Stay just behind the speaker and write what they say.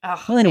Oh,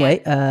 Well,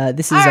 anyway, man.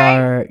 this All is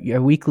right.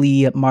 our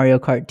weekly Mario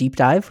Kart deep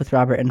dive with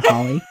Robert and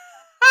Holly.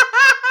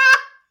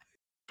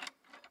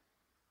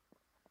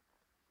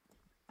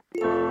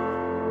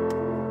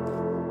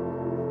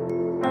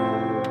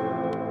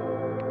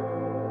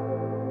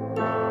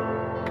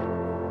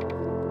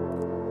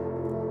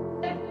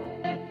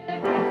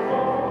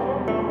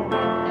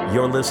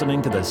 You're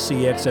listening to the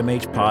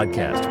CXMH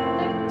podcast.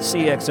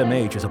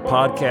 CXMH is a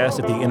podcast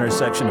at the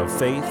intersection of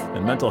faith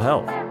and mental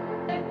health.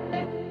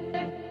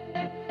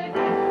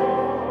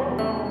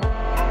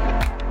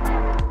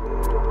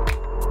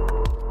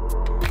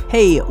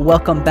 Hey,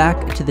 welcome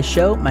back to the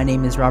show. My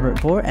name is Robert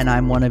Bohr, and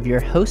I'm one of your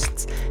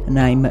hosts. And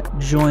I'm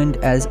joined,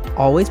 as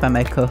always, by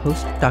my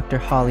co-host, Dr.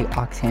 Holly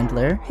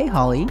Oxhandler. Hey,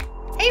 Holly.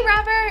 Hey,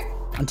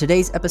 Robert. On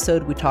today's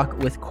episode, we talk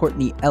with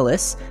Courtney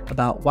Ellis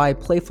about why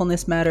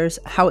playfulness matters,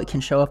 how it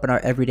can show up in our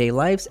everyday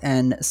lives,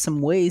 and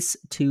some ways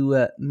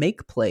to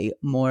make play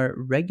more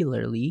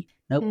regularly.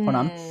 Hold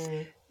on.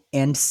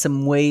 And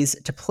some ways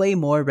to play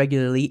more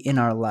regularly in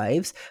our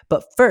lives.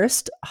 But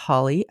first,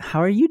 Holly, how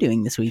are you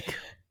doing this week?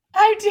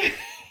 I'm doing...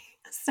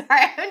 Sorry,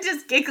 I'm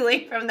just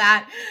giggling from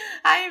that.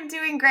 I am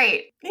doing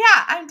great. Yeah,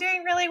 I'm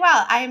doing really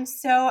well. I am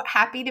so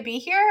happy to be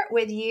here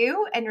with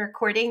you and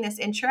recording this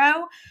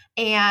intro.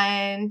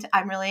 And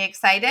I'm really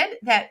excited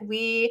that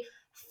we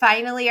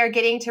finally are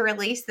getting to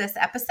release this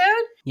episode.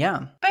 Yeah.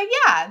 But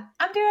yeah,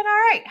 I'm doing all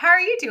right. How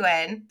are you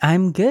doing?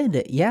 I'm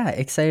good. Yeah,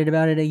 excited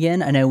about it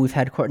again. I know we've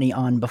had Courtney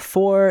on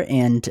before,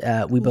 and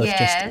we both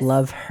just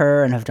love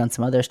her and have done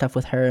some other stuff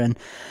with her and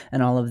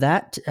all of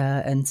that.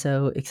 And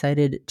so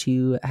excited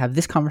to have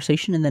this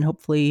conversation, and then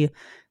hopefully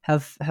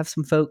have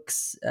some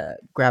folks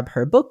grab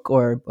her book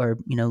or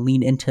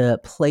lean into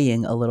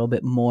playing a little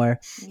bit more.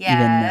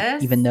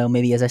 Yes. Even though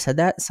maybe as I said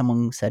that,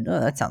 someone said,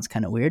 "Oh, that sounds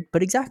kind of weird,"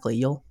 but exactly,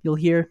 you'll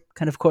hear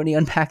kind of Courtney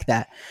unpack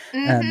that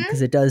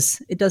because it does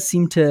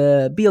seem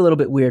to be a little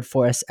bit weird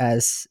for us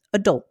as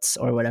adults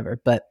or whatever.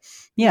 But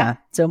yeah,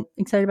 so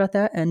excited about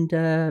that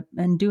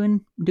and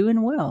doing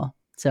well.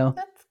 So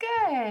that's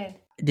good.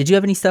 Did you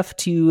have any stuff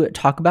to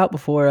talk about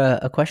before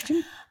a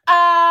question?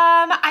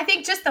 I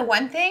think just the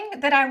one thing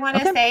that I want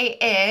to say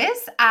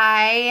is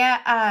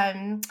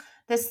I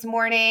this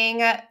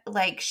morning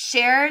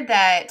shared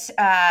that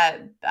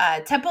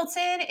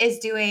Templeton is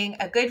doing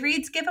a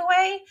Goodreads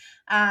giveaway.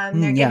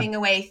 They're giving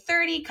away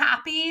 30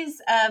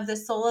 copies of The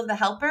Soul of the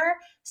Helper.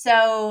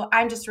 So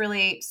I'm just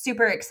really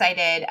super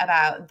excited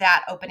about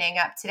that opening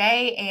up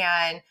today.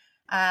 And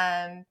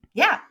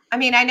I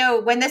mean, I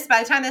know by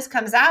the time this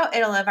comes out,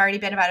 it'll have already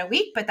been about a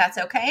week, but that's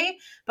okay.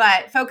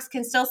 But folks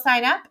can still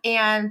sign up,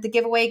 and the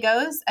giveaway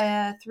goes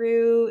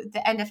through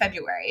the end of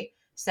February.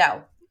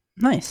 So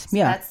nice.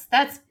 Yeah.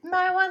 That's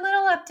my one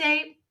little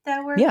update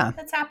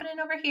that's happening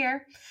over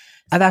here.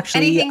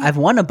 I've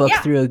won a book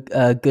through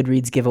a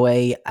Goodreads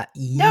giveaway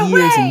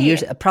years and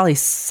years, probably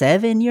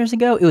 7 years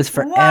ago. It was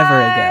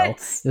forever ago.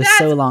 It was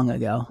so long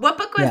ago. What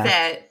book was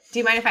it? Do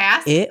you mind if I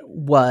ask? It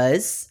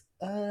was...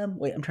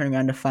 wait, I'm turning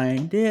around to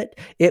find it.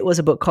 It was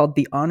a book called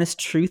The Honest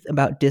Truth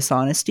About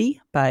Dishonesty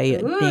by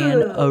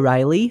Dan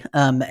O'Reilly.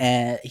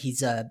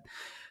 He's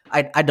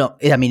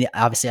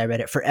obviously I read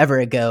it forever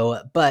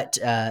ago, but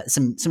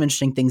some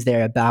interesting things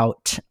there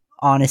about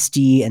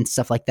honesty and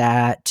stuff like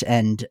that,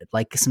 and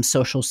like some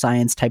social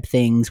science type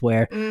things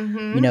where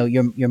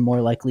you're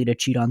more likely to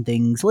cheat on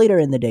things later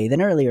in the day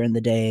than earlier in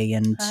the day,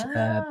 and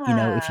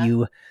if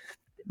you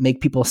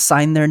make people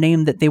sign their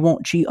name that they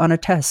won't cheat on a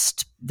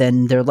test,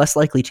 then they're less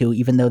likely to,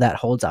 even though that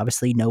holds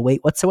obviously no weight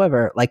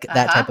whatsoever. Like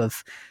that type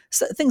of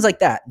things like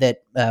that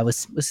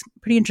was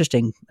pretty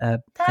interesting.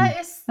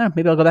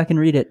 Maybe I'll go back and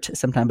read it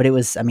sometime, but it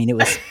was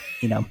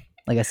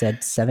like I said,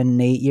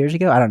 7-8 years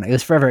ago. I don't know. It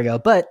was forever ago.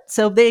 But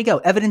so there you go.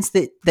 Evidence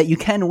that you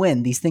can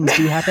win. These things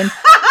do happen.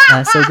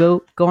 So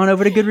go on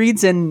over to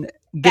Goodreads and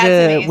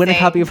win a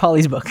copy of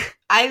Holly's book.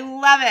 I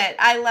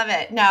love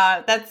it.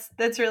 No,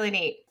 that's really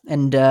neat.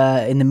 And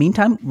in the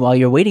meantime, while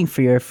you're waiting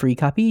for your free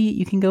copy,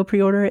 you can go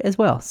pre-order it as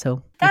well.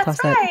 So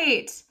that's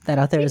right. That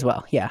out there as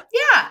well. Yeah.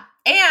 Yeah.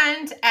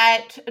 And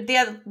at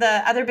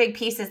the other big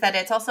piece is that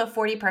it's also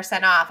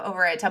 40% off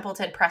over at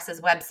Templeton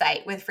Press's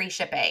website with free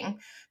shipping.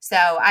 So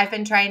I've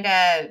been trying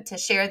to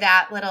share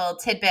that little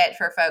tidbit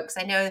for folks.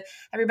 I know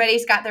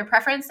everybody's got their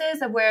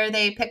preferences of where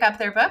they pick up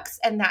their books,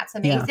 and that's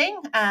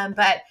amazing. Yeah.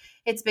 But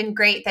it's been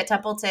great that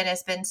Templeton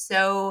has been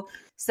so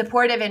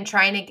supportive in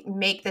trying to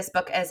make this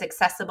book as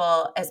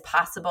accessible as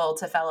possible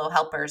to fellow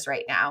helpers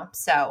right now.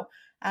 So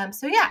go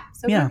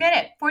get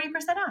it,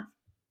 40% off.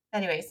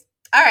 Anyways,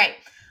 all right.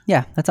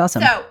 Yeah, that's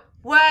awesome. So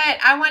what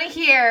I want to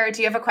hear,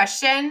 do you have a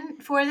question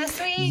for this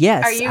week?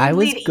 Yes, I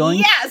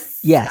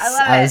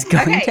was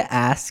going to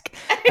ask,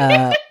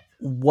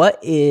 what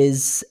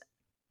is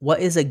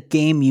a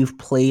game you've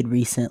played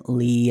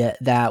recently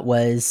that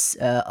was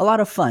a lot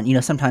of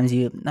fun? Sometimes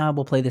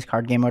we'll play this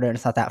card game or whatever,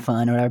 it's not that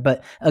fun or whatever,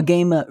 but a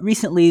game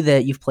recently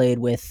that you've played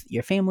with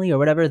your family or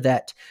whatever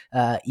that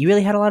you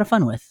really had a lot of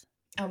fun with.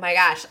 Oh my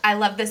gosh, I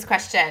love this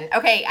question.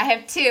 Okay, I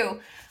have two,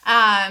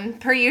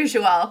 per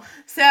usual.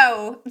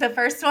 So the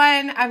first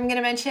one I'm going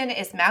to mention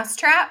is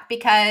Mousetrap,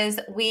 because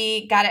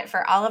we got it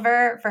for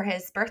Oliver for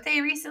his birthday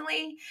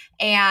recently,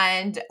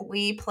 and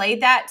we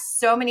played that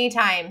so many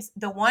times.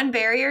 The one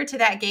barrier to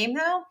that game,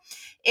 though,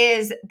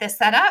 is the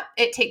setup.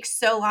 It takes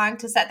so long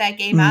to set that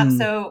game up.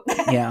 So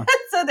yeah.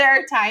 So there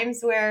are times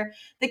where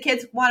the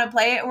kids want to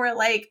play it and we're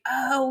like,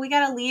 oh, we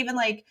got to leave in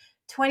like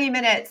 20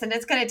 minutes, and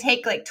it's going to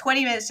take like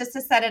 20 minutes just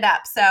to set it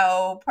up.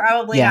 So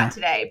probably not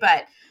today,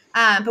 but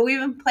we've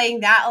been playing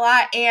that a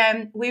lot,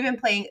 and we've been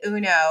playing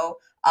Uno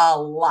a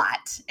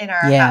lot in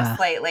our house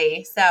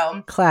lately.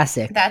 So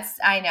classic.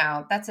 I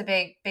know that's a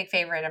big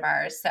favorite of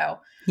ours. So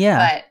yeah,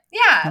 but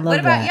yeah. What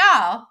about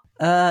y'all?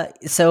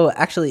 So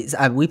actually,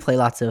 we play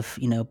lots of,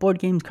 board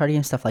games, card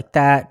games, stuff like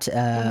that.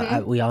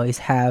 We always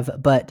have.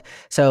 But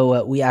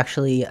so we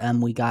actually,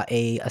 we got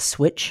a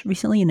Switch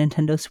recently, a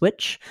Nintendo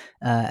Switch,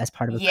 as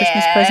part of a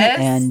Christmas present.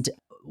 And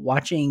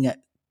watching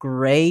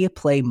Gray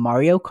play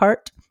Mario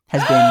Kart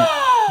has been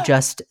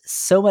just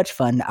so much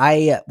fun.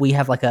 We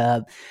have like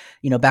a,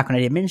 back when I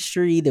did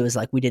ministry, there was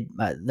like, we did,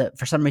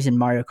 for some reason,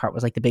 Mario Kart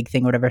was like the big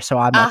thing or whatever. So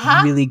I'm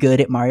like really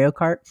good at Mario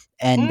Kart.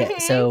 And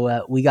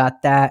so we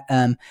got that.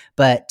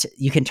 But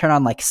you can turn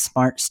on like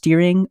smart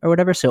steering or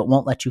whatever, so it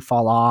won't let you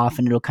fall off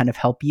and it'll kind of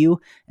help you.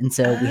 And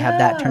so we have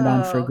that turned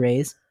on for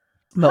Gray's.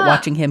 But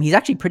watching him, he's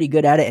actually pretty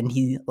good at it, and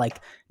he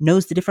like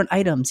knows the different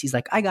items. He's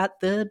like, I got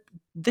the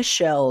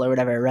shell or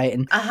whatever, right?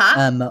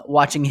 And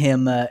watching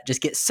him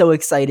just get so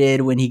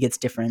excited when he gets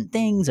different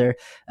things, or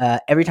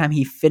every time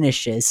he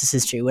finishes. This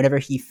is true. Whenever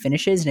he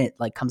finishes and it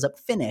like comes up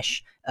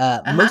finish,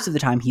 most of the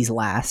time he's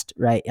last,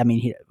 right? I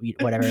mean,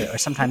 whatever, or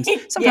sometimes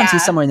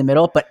he's somewhere in the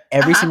middle. But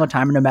every single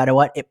time, no matter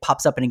what, it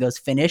pops up and he goes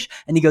finish,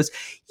 and he goes,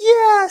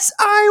 "Yes,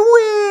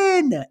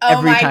 I win!"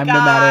 every time, no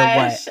matter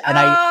what. And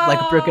I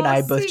like Brooke and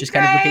I both just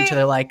kind of look at each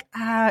other like,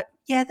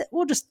 yeah,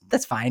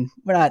 that's fine.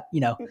 We're not,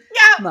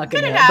 I'm not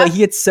gonna. But he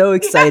gets so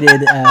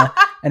excited,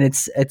 and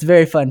it's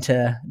very fun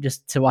to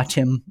watch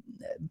him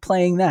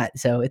playing that.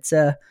 So it's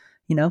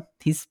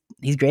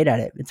he's great at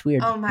it. It's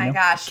weird. Oh my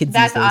gosh,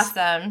 that's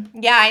awesome.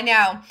 Yeah, I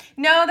know.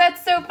 No,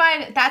 that's so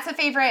fun. That's a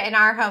favorite in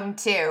our home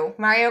too.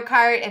 Mario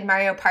Kart and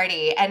Mario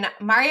Party. And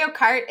Mario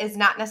Kart is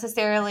not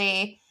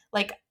necessarily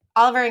like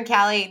Oliver and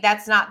Callie.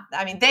 That's not.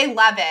 I mean, they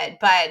love it,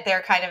 but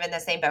they're kind of in the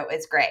same boat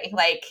as Gray.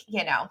 Like,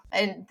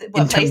 and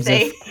what place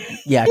they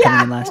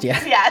coming in last year.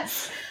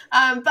 Yes.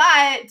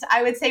 But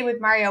I would say with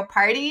Mario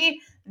Party,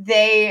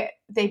 they've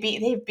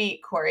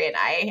beat Corey and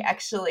I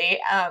actually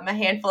a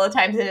handful of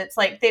times, and it's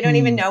like they don't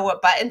even know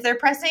what buttons they're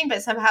pressing,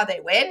 but somehow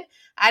they win.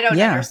 I don't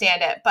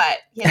understand it, but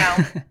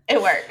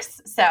it works.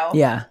 So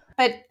yeah.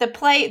 But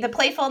the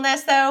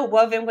playfulness though,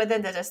 woven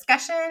within the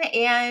discussion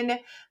and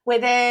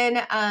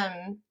within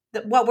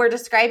what we're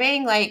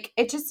describing, like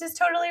it just is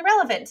totally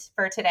relevant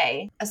for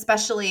today,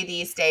 especially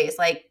these days.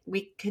 Like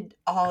we could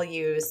all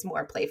use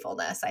more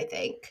playfulness, I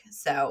think.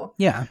 So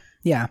yeah.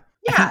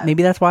 I think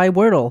maybe that's why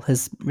Wordle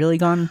has really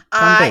gone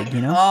big,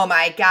 Oh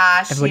my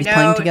gosh. Everybody's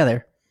playing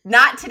together.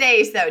 Not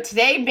today's though.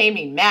 Today made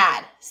me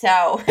mad.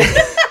 So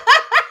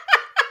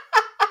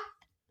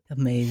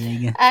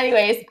amazing.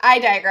 Anyways, I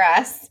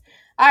digress.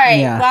 All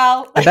right. Yeah.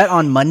 Well, I bet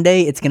on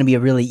Monday it's going to be a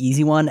really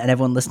easy one, and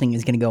everyone listening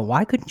is going to go,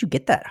 "Why couldn't you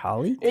get that,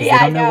 Holly?" Yeah,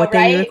 they don't know what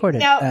day you recorded.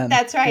 No,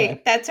 that's right. Yeah.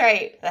 That's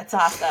right. That's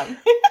awesome.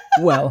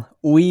 Well,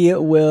 we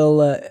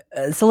will.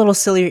 It's a little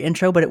sillier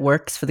intro, but it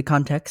works for the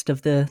context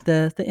of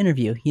the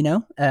interview. We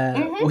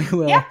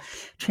will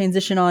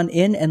transition on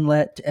in and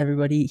let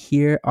everybody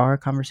hear our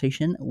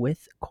conversation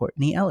with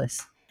Courtney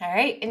Ellis. All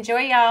right,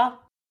 enjoy, y'all.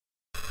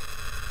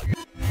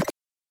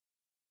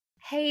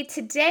 Hey,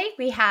 today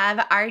we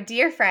have our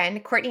dear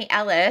friend, Courtney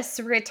Ellis,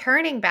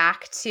 returning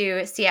back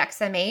to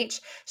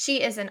CXMH.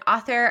 She is an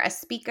author, a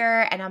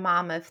speaker, and a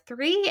mom of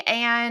 3,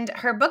 and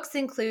her books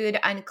include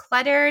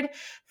Uncluttered,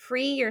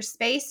 Free Your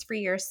Space,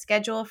 Free Your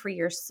Schedule, Free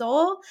Your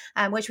Soul,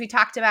 which we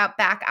talked about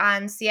back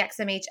on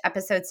CXMH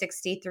episode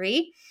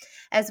 63,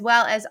 as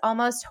well as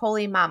Almost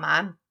Holy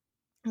Mama,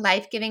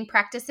 Life-Giving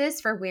Practices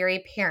for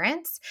Weary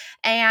Parents.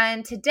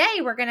 And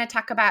today we're going to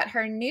talk about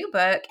her new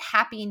book,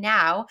 Happy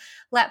Now,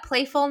 Let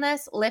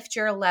Playfulness Lift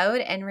Your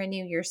Load and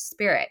Renew Your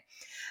Spirit.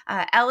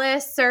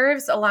 Ellis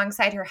serves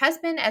alongside her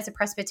husband as a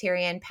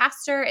Presbyterian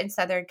pastor in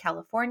Southern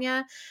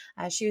California.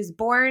 She was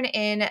born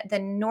in the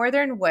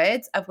northern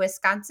woods of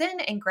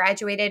Wisconsin and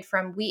graduated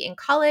from Wheaton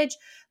College,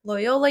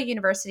 Loyola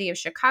University of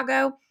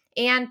Chicago,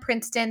 and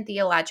Princeton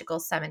Theological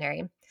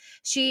Seminary.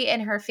 She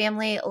and her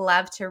family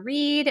love to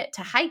read,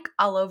 to hike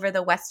all over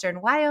the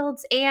Western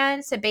wilds,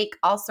 and to bake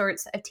all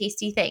sorts of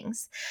tasty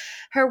things.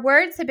 Her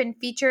words have been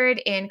featured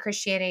in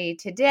Christianity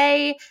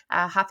Today,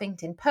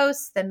 Huffington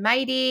Post, The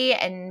Mighty,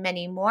 and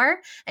many more.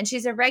 And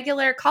she's a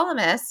regular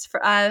columnist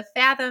for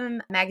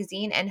Fathom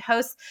magazine and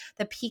hosts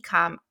the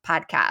PCOM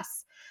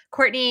podcast.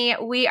 Courtney,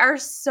 we are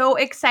so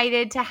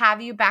excited to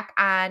have you back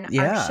on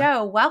our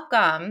show.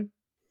 Welcome.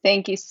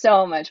 Thank you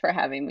so much for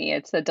having me.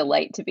 It's a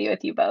delight to be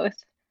with you both.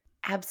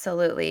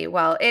 Absolutely.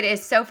 Well, it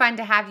is so fun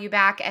to have you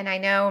back. And I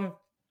know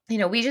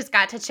we just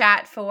got to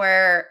chat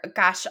for,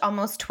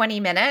 almost 20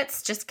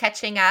 minutes, just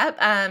catching up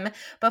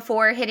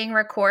before hitting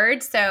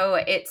record. So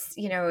it's,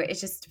 it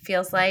just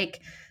feels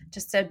like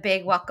just a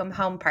big welcome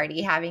home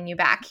party having you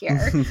back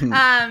here.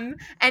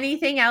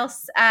 Anything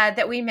else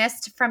that we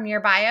missed from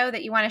your bio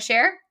that you want to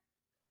share?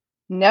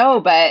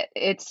 No, but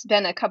it's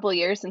been a couple of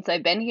years since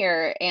I've been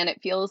here, and it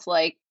feels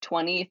like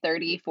 20,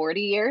 30,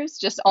 40 years,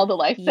 just all the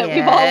life that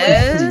we've all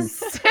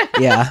lived.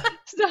 Yeah.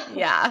 So,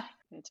 yeah.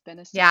 It's been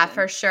a season. Yeah,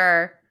 for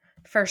sure.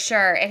 For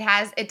sure.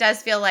 It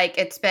does feel like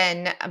it's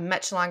been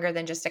much longer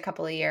than just a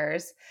couple of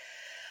years.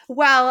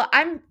 Well,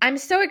 I'm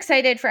so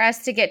excited for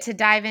us to get to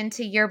dive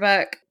into your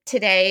book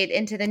today,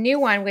 into the new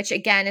one, which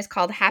again is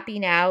called Happy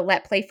Now,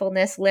 Let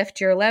Playfulness Lift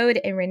Your Load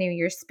and Renew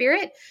Your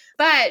Spirit.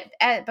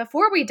 But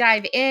before we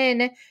dive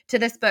in to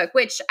this book,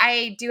 which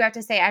I do have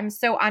to say, I'm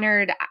so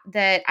honored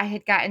that I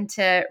had gotten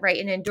to write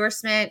an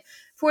endorsement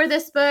for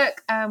this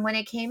book when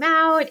it came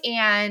out.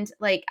 And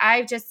like,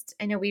 I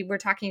know we were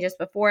talking just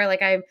before,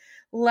 like I've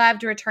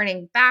loved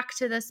returning back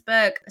to this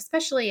book,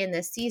 especially in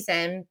this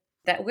season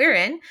that we're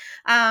in.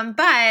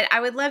 But I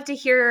would love to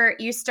hear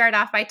you start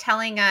off by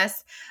telling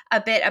us a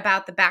bit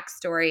about the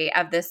backstory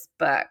of this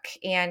book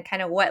and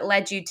kind of what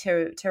led you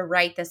to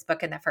write this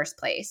book in the first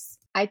place.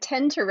 I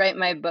tend to write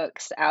my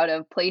books out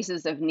of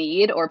places of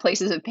need or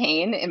places of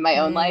pain in my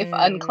own life.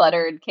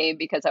 Uncluttered came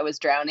because I was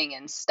drowning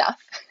in stuff.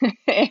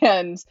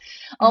 And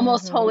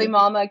Almost Holy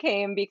Mama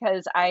came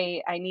because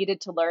I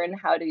needed to learn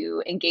how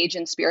to engage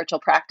in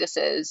spiritual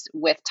practices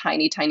with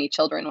tiny, tiny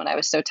children when I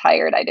was so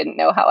tired. I didn't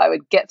know how I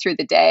would get through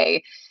the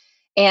day.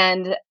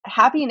 And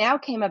Happy Now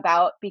came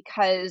about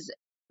because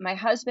my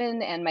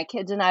husband and my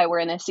kids and I were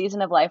in a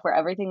season of life where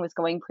everything was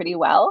going pretty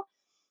well,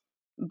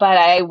 but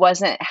I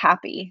wasn't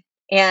happy.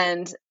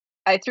 And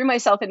I threw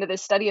myself into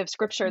this study of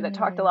scripture that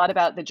talked a lot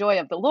about the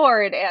joy of the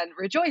Lord and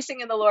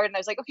rejoicing in the Lord. And I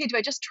was like, okay, do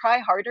I just try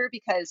harder?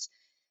 Because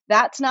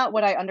that's not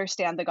what I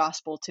understand the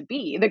gospel to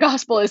be. The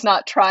gospel is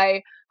not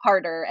try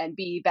harder and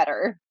be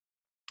better.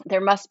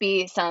 There must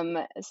be some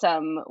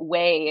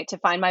way to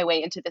find my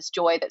way into this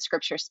joy that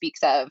scripture speaks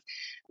of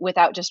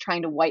without just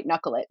trying to white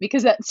knuckle it,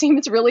 because that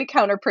seems really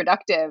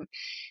counterproductive.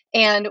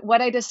 And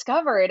what I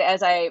discovered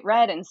as I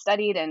read and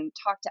studied and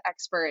talked to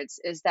experts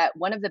is that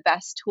one of the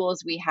best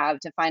tools we have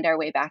to find our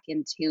way back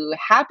into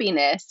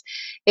happiness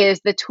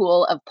is the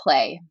tool of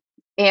play.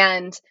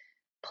 And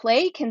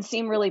play can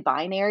seem really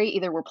binary.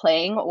 Either we're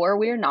playing or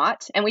we're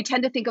not. And we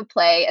tend to think of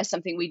play as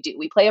something we do.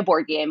 We play a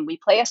board game, we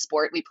play a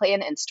sport, we play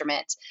an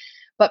instrument.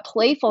 But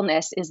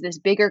playfulness is this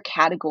bigger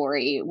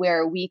category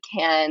where we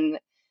can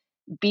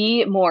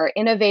be more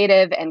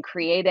innovative and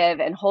creative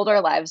and hold our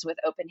lives with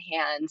open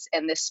hands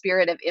and the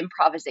spirit of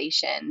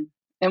improvisation.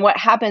 And what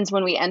happens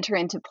when we enter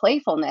into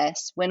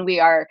playfulness, when we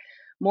are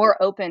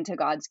more open to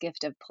God's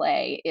gift of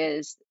play,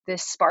 is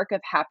this spark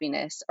of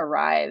happiness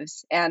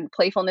arrives and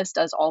playfulness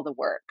does all the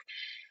work.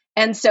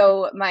 And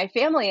so my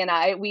family and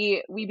I,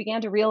 we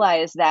began to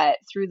realize that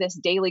through this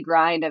daily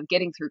grind of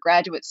getting through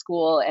graduate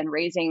school and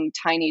raising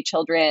tiny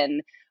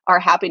children, our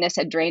happiness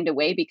had drained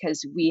away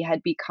because we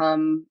had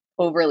become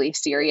overly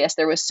serious.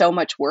 There was so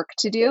much work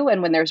to do.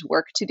 And when there's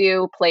work to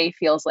do, play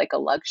feels like a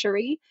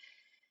luxury.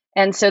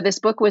 And so this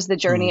book was the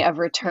journey of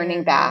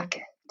returning back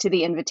to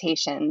the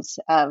invitations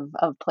of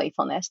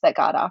playfulness that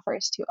God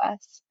offers to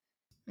us.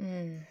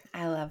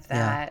 I love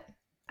that. Yeah.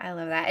 I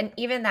love that. And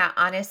even that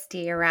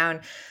honesty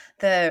around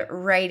the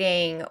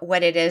writing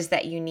what it is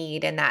that you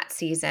need in that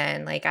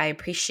season. Like, I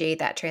appreciate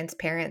that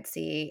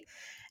transparency.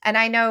 And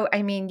I know,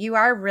 I mean, you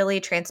are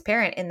really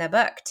transparent in the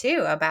book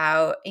too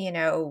about,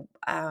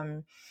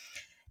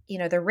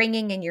 the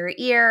ringing in your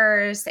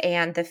ears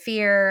and the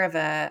fear of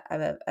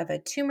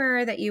a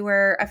tumor that you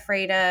were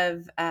afraid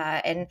of,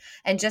 and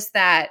just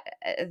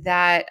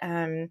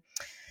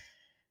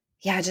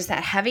just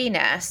that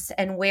heaviness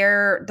and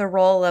where the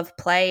role of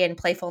play and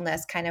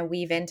playfulness kind of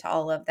weave into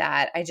all of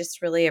that. I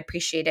just really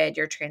appreciated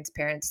your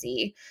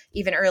transparency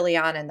even early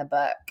on in the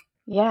book.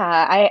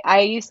 Yeah, I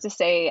used to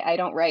say I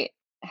don't write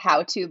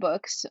how-to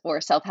books or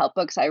self-help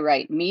books. I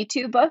write me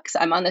too books.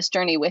 I'm on this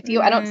journey with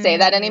you. I don't say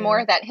that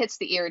anymore. That hits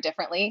the ear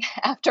differently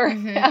after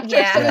some of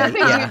the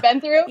things we've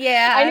been through.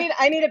 Yeah.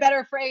 I need a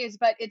better phrase,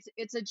 but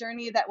it's a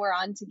journey that we're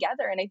on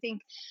together. And I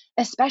think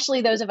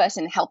especially those of us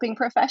in helping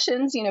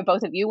professions,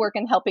 both of you work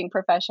in helping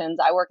professions,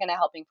 I work in a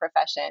helping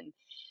profession.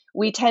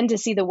 We tend to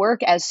see the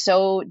work as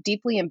so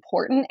deeply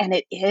important, and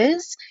it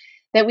is,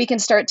 that we can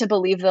start to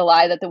believe the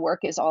lie that the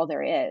work is all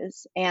there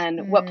is.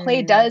 And what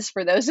play does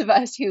for those of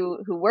us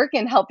who work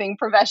in helping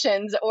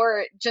professions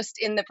or just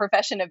in the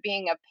profession of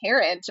being a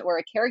parent or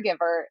a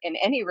caregiver in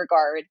any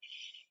regard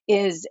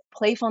is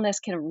playfulness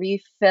can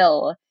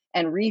refill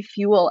and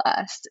refuel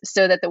us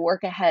so that the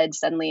work ahead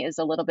suddenly is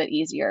a little bit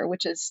easier,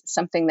 which is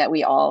something that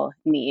we all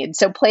need.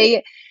 So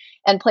play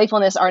and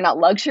playfulness are not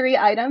luxury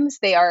items.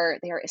 They are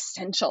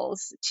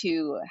essentials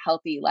to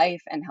healthy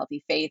life and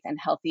healthy faith and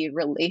healthy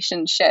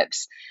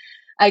relationships.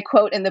 I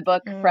quote in the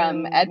book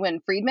from Edwin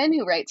Friedman,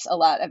 who writes a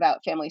lot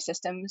about family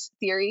systems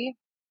theory.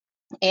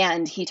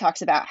 And he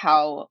talks about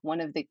how one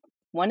of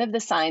the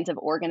signs of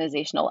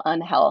organizational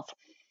unhealth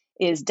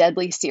is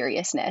deadly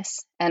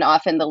seriousness. And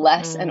often the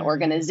less an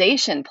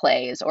organization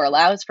plays or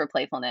allows for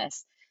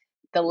playfulness,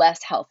 the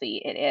less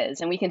healthy it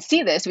is. And we can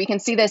see this. We can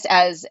see this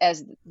as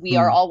we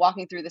are all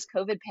walking through this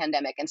COVID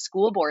pandemic, and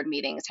school board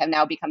meetings have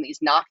now become these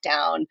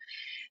knockdown,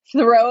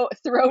 throw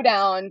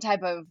down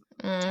type of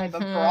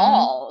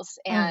brawls.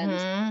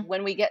 And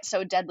when we get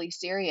so deadly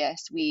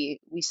serious, we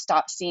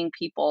stop seeing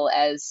people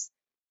as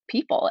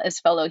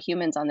fellow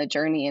humans on the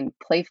journey. And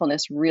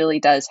playfulness really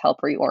does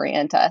help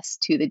reorient us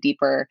to the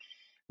deeper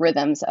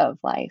rhythms of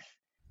life.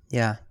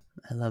 Yeah,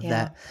 I love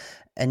that.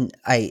 And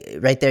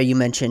right there, you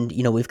mentioned,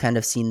 we've kind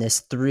of seen this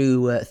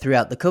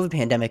throughout the COVID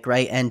pandemic,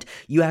 right? And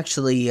you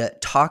actually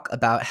talk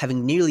about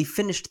having nearly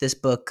finished this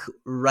book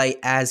right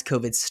as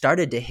COVID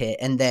started to hit.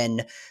 And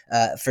then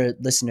for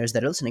listeners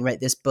that are listening, right,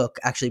 this book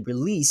actually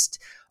released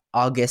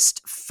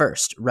August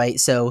 1st, right?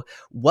 So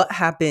what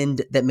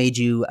happened that made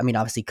you,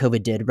 obviously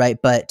COVID did, right?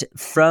 But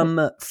from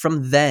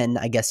then,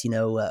 I guess,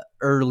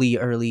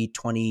 early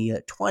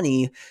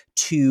 2020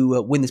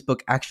 to when this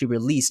book actually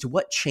released,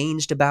 what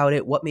changed about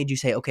it? What made you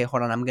say, okay,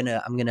 hold on, I'm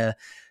gonna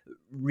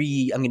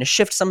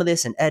shift some of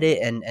this and edit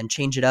and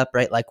change it up,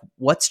 right? Like,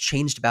 what's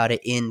changed about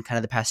it in kind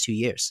of the past 2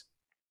 years?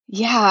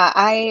 Yeah,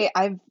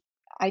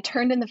 I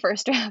turned in the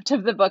first draft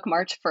of the book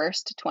March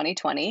 1st,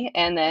 2020,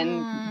 and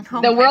then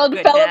the world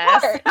fell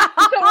apart.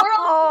 The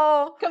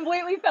world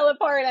completely fell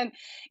apart. And,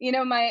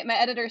 my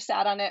editor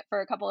sat on it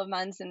for a couple of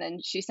months, and then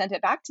she sent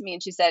it back to me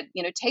and she said,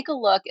 take a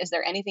look. Is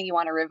there anything you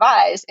want to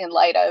revise in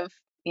light of,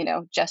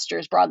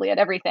 gestures broadly at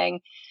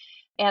everything?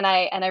 And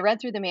I read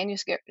through the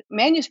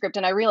manuscript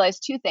and I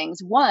realized two things.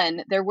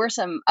 One, there were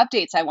some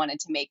updates I wanted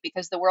to make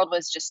because the world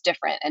was just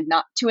different, and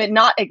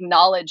not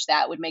acknowledge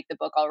that would make the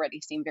book already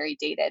seem very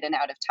dated and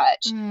out of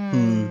touch.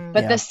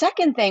 But the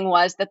second thing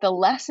was that the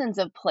lessons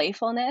of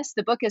playfulness,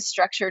 the book is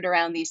structured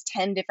around these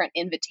 10 different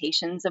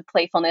invitations of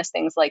playfulness,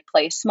 things like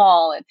play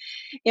small and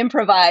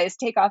improvise,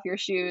 take off your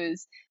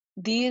shoes.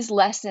 These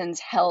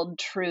lessons held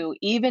true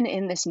even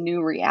in this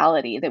new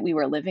reality that we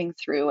were living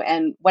through.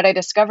 And what I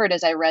discovered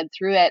as I read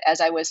through it,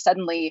 as I was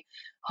suddenly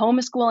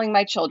homeschooling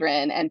my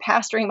children and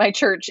pastoring my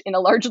church in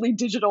a largely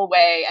digital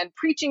way and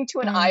preaching to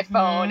an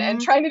iPhone and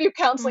trying to do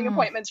counseling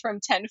appointments from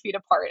 10 feet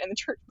apart in the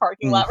church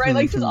parking lot, right?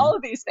 Like just all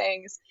of these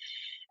things.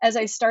 As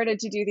I started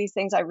to do these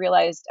things, I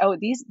realized,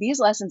 these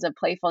lessons of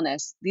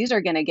playfulness, these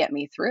are going to get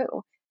me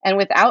through. And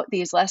without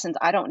these lessons,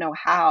 I don't know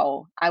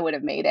how I would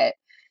have made it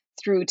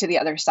through to the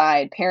other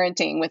side,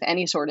 parenting with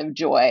any sort of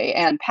joy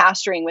and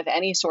pastoring with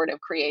any sort of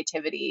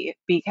creativity,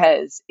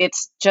 because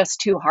it's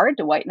just too hard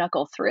to white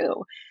knuckle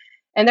through.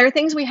 And there are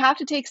things we have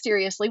to take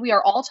seriously. We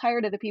are all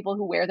tired of the people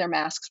who wear their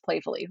masks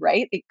playfully,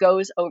 right? It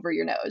goes over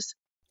your nose.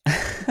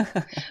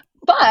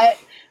 But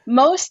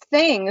most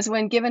things,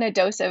 when given a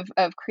dose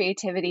of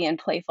creativity and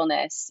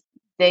playfulness,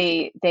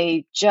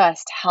 they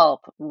just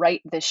help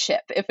right the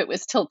ship if it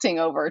was tilting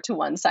over to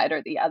one side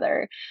or the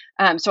other.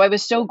 So I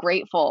was so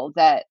grateful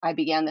that I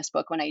began this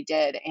book when I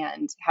did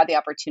and had the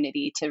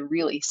opportunity to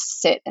really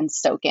sit and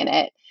soak in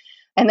it,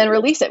 and then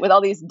release it with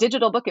all these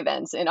digital book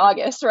events in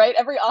August, right?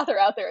 Every author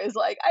out there is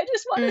like, I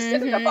just want to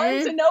sit in a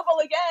Barnes and Noble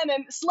again.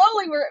 And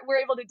slowly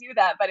we're able to do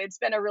that, but it's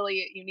been a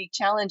really unique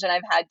challenge, and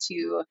I've had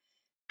to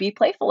be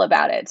playful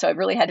about it. So I've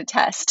really had to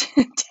test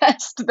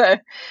the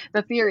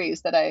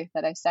theories that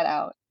I set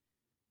out.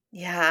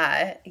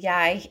 Yeah,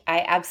 I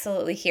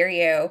absolutely hear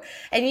you.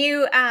 And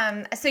you,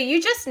 so you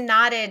just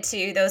nodded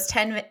to those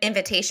 10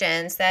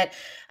 invitations that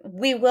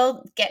we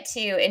will get to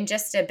in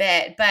just a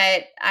bit,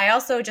 but I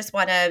also just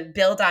want to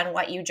build on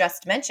what you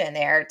just mentioned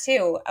there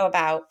too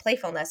about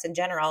playfulness in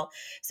general.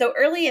 So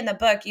early in the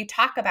book, you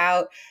talk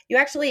about, you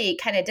actually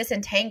kind of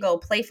disentangle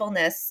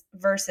playfulness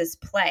versus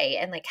play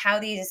and like how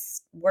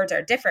these words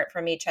are different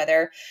from each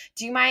other.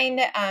 Do you mind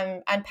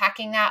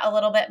unpacking that a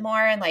little bit more?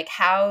 And like,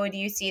 how do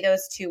you see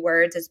those two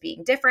words as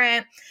being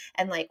different?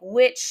 And like,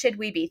 which should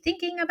we be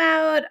thinking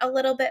about a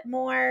little bit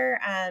more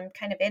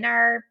kind of in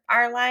our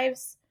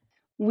lives?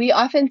 We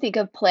often think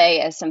of play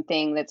as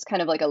something that's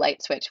kind of like a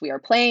light switch. We are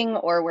playing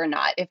or we're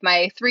not. If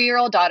my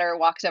 3-year-old daughter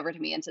walks over to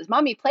me and says,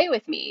 Mommy, play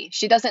with me,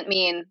 she doesn't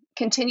mean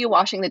continue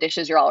washing the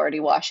dishes you're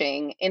already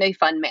washing in a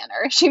fun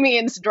manner. She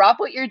means drop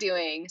what you're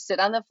doing, sit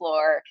on the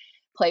floor,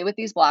 play with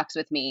these blocks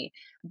with me.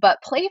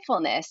 But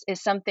playfulness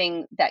is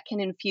something that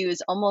can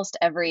infuse almost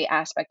every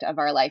aspect of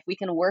our life. We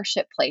can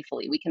worship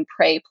playfully. We can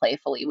pray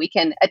playfully. We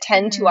can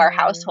attend to our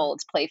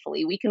households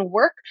playfully. We can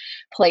work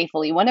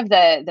playfully. One of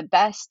the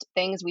best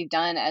things we've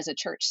done as a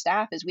church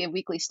staff is we have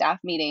weekly staff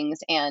meetings,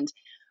 and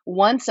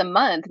once a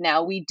month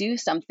now we do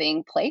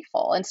something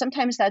playful. And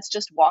sometimes that's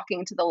just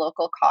walking to the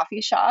local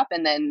coffee shop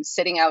and then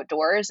sitting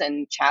outdoors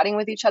and chatting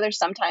with each other.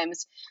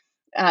 Sometimes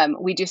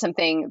we do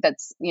something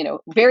that's,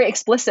 very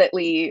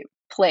explicitly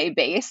play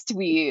based.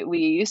 We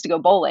used to go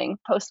bowling.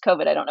 Post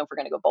COVID, I don't know if we're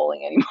going to go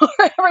bowling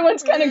anymore.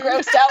 Everyone's kind of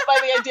grossed out by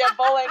the idea of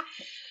bowling.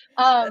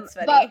 That's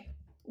funny. But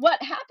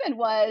what happened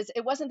was,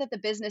 it wasn't that the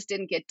business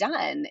didn't get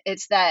done.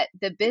 It's that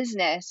the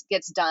business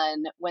gets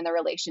done when the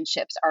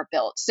relationships are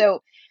built.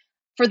 So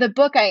for the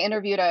book, I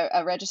interviewed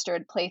a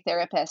registered play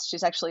therapist.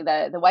 She's actually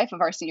the wife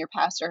of our senior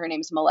pastor. Her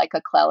name's Malika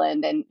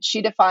Cleland, and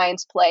she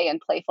defines play and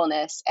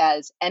playfulness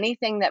as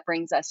anything that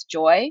brings us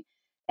joy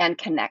and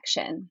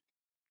connection.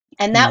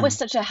 And that was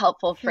such a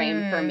helpful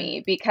frame for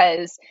me,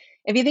 because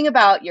if you think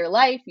about your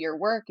life, your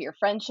work, your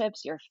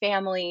friendships, your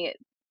family,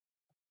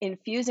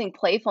 infusing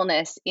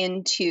playfulness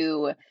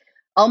into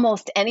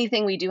almost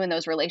anything we do in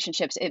those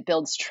relationships, it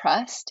builds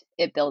trust,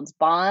 it builds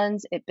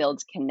bonds, it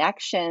builds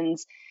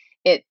connections,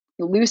 it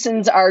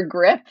loosens our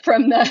grip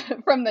from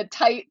the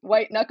tight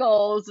white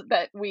knuckles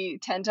that we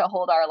tend to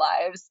hold our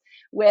lives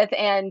with,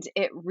 and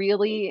it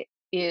really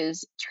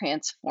is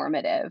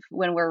transformative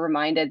when we're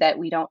reminded that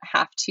we don't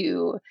have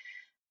to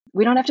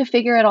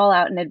figure it all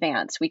out in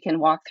advance. We can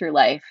walk through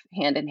life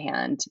hand in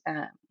hand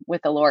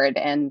with the Lord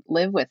and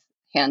live with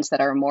hands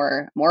that are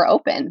more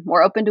open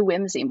to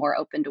whimsy, more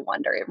open to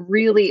wonder. It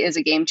really is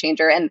a game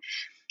changer. And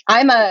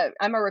I'm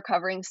a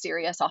recovering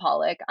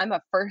serious-aholic. I'm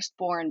a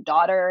firstborn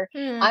daughter.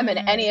 I'm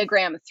an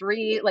Enneagram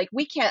 3. Like,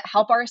 we can't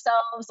help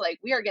ourselves. Like,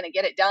 we are going to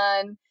get it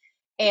done.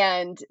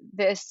 And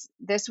this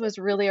was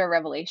really a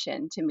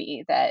revelation to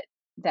me that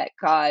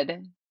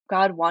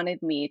God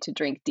wanted me to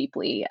drink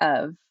deeply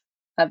of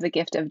the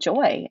gift of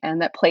joy,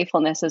 and that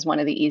playfulness is one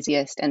of the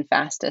easiest and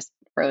fastest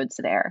roads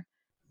there.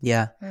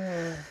 Yeah.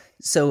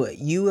 So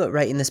you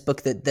write in this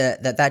book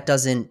that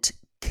doesn't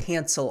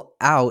cancel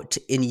out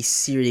any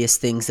serious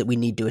things that we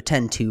need to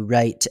attend to,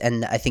 right?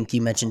 And I think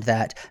you mentioned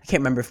that. I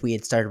can't remember if we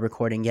had started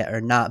recording yet or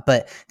not,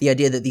 but the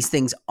idea that these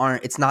things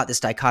it's not this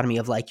dichotomy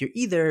of like, you're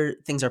either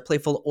things are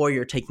playful or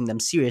you're taking them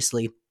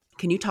seriously.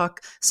 Can you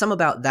talk some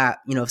about that?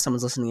 You know, if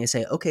someone's listening and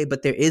say, okay,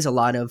 but there is a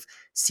lot of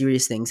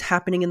serious things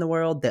happening in the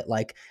world that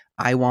like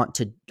I want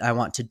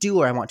to do,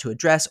 or I want to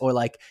address, or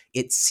like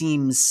it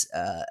seems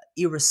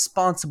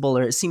irresponsible,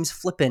 or it seems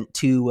flippant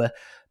to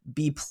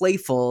be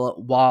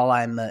playful while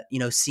I'm,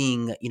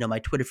 seeing, my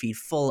Twitter feed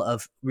full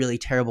of really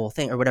terrible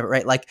thing or whatever,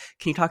 right? Like,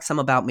 can you talk some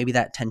about maybe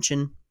that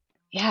tension?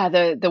 Yeah,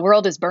 the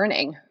world is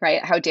burning,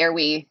 right? How dare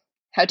we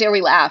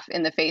laugh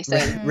in the face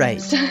of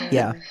right.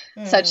 Yeah.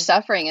 such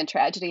suffering and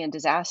tragedy and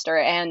disaster?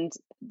 And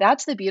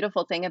that's the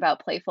beautiful thing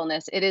about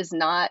playfulness. It is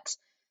not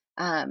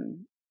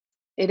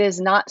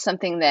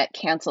something that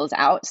cancels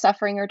out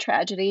suffering or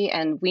tragedy.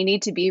 And we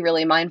need to be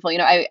really mindful.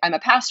 I'm a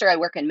pastor, I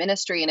work in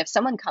ministry. And if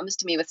someone comes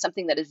to me with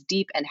something that is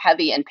deep and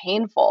heavy and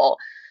painful,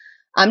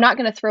 I'm not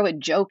going to throw a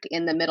joke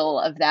in the middle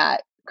of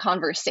that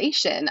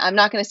conversation. I'm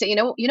not going to say,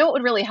 what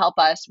would really help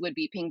us would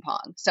be ping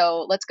pong.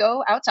 So let's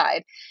go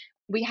outside.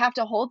 We have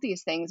to hold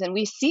these things. And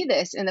we see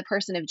this in the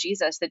person of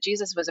Jesus, that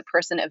Jesus was a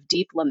person of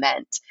deep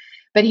lament,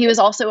 but he was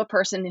also a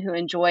person who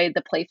enjoyed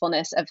the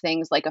playfulness of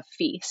things like a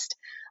feast,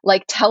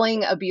 like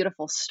telling a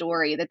beautiful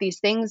story, that these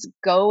things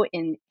go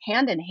in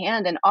hand.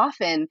 And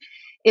often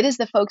it is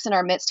the folks in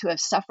our midst who have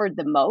suffered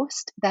the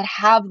most that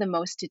have the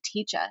most to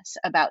teach us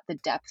about the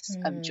depths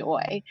of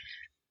joy.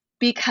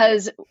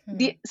 Because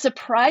the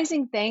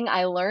surprising thing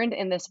I learned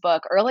in this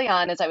book early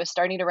on, as I was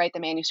starting to write the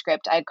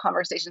manuscript, I had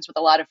conversations with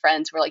a lot of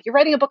friends who were like, "You're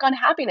writing a book on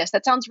happiness.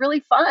 That sounds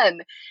really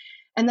fun."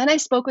 And then I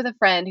spoke with a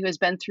friend who has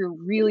been through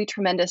really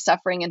tremendous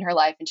suffering in her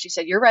life. And she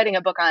said, "You're writing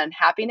a book on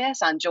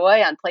happiness, on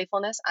joy, on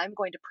playfulness. I'm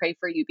going to pray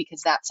for you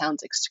because that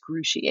sounds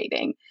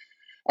excruciating."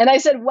 And I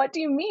said, "What do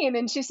you mean?"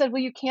 And she said,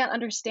 "Well, you can't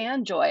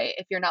understand joy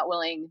if you're not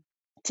willing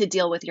to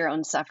deal with your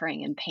own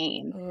suffering and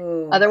pain.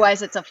 Ooh.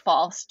 Otherwise, it's a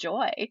false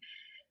joy."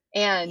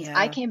 And Yeah.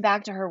 I came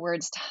back to her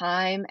words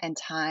time and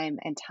time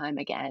and time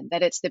again,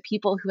 that it's the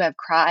people who have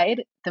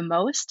cried the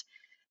most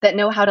that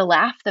know how to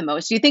laugh the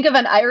most. You think of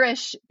an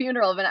Irish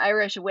funeral, of an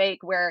Irish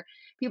wake, where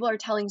people are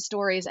telling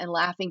stories and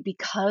laughing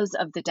because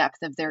of the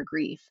depth of their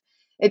grief.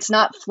 It's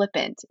not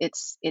flippant,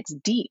 it's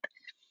deep.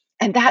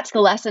 And that's the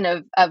lesson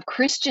of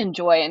Christian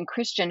joy and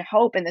Christian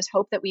hope. And this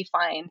hope that we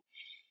find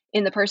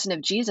in the person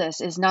of Jesus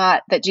is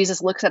not that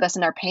Jesus looks at us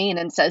in our pain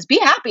and says, "Be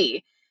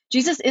happy."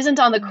 Jesus isn't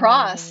on the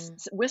cross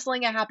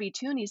whistling a happy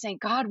tune. He's saying,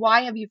 "God,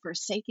 why have you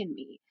forsaken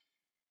me?"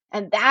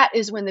 And that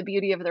is when the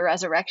beauty of the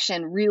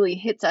resurrection really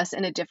hits us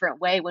in a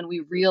different way, when we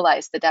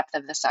realize the depth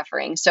of the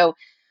suffering. So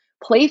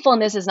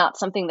playfulness is not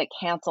something that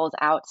cancels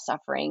out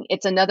suffering.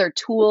 It's another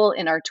tool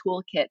in our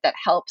toolkit that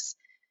helps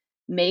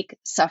make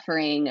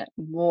suffering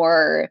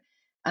more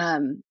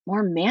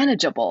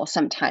manageable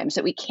sometimes,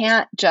 that we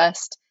can't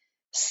just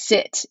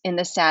sit in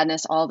the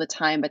sadness all the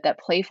time, but that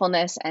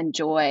playfulness and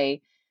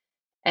joy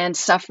and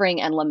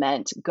suffering and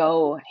lament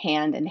go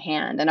hand in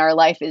hand. And our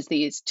life is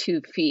these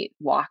 2 feet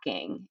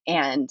walking.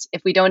 And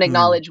if we don't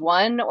acknowledge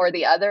one or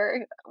the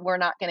other, we're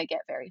not going to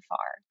get very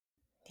far.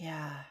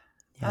 Yeah.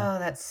 Yeah. Oh,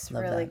 that's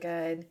Love really that.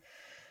 good.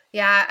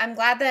 Yeah, I'm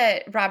glad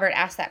that Robert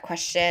asked that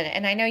question.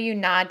 And I know you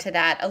nod to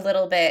that a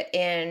little bit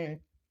in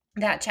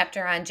that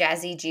chapter on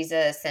Jazzy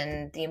Jesus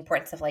and the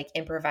importance of like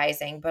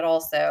improvising, but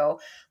also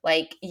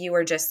like you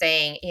were just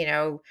saying,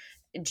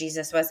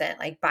 Jesus wasn't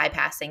like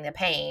bypassing the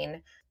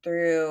pain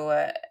through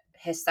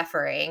his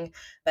suffering,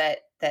 but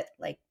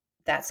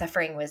that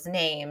suffering was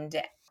named,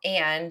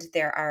 and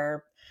there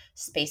are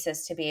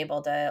spaces to be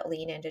able to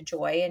lean into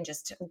joy, and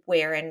just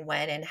where and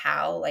when and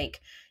how, like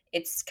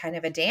it's kind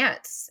of a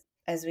dance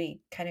as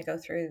we kind of go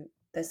through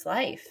this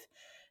life.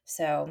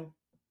 So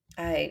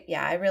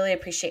I really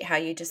appreciate how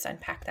you just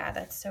unpack that.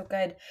 That's so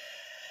good.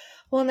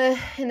 Well,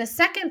 in the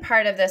second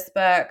part of this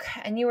book,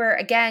 and you were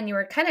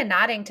kind of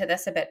nodding to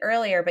this a bit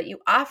earlier, but you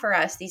offer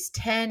us these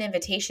 10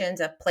 invitations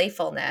of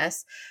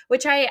playfulness,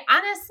 which I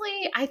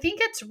think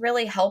it's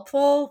really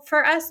helpful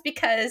for us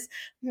because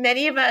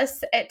many of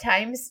us at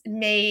times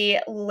may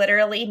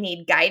literally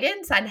need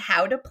guidance on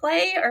how to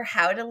play or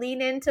how to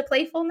lean into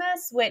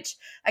playfulness, which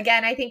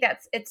again, I think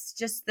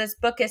this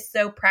book is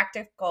so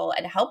practical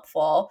and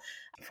helpful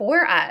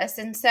for us.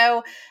 And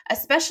so,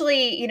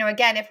 especially,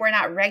 again, if we're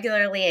not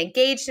regularly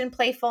engaged in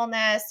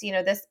playfulness,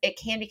 it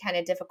can be kind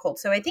of difficult.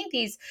 So I think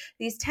these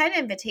 10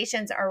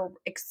 invitations are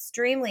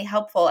extremely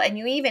helpful. And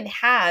you even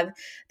have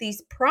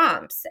these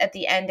prompts at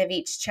the end of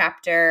each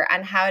chapter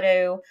on how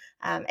to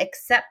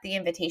accept the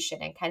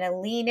invitation and kind of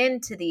lean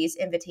into these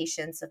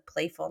invitations of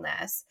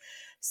playfulness.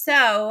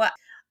 So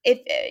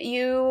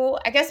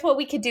I guess what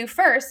we could do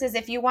first is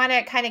if you want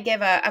to kind of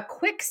give a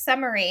quick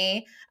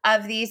summary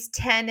of these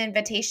 10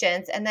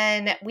 invitations, and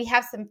then we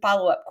have some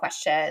follow-up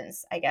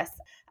questions, I guess,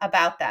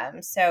 about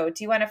them. So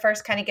do you want to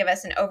first kind of give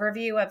us an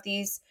overview of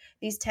these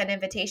 10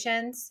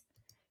 invitations?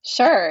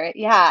 Sure.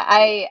 Yeah.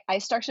 I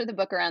structured the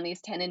book around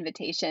these 10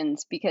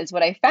 invitations because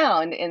what I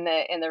found in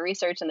the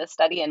research and the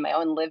study and my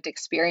own lived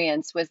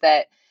experience was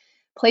that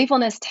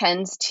playfulness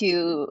tends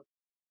to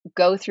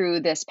go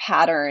through this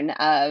pattern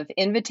of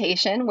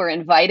invitation. We're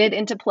invited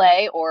into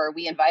play, or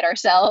we invite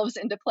ourselves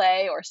into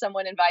play, or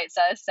someone invites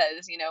us,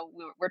 says,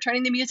 we're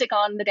turning the music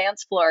on the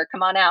dance floor,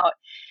 come on out.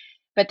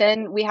 But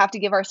then we have to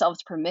give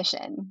ourselves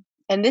permission.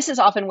 And this is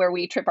often where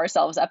we trip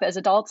ourselves up as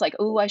adults, like,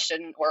 oh, I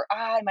shouldn't, or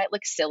I might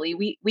look silly.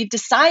 We've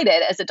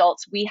decided as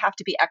adults, we have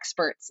to be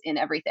experts in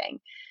everything.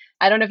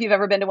 I don't know if you've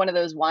ever been to one of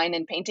those wine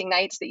and painting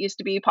nights that used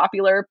to be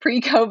popular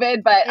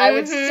pre-COVID, but I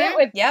would sit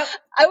with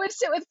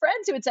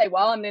friends who would say,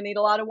 well, I'm going to need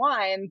a lot of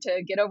wine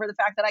to get over the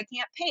fact that I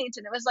can't paint.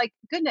 And it was like,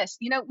 goodness,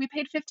 we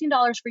paid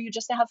 $15 for you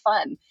just to have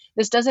fun.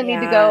 This doesn't need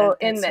to go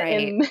in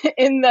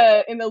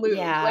the Louvre.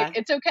 Yeah. Like,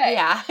 it's okay.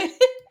 Yeah.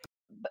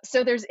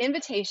 So there's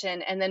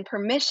invitation and then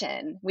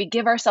permission. We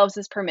give ourselves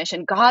this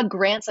permission. God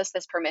grants us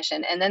this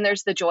permission. And then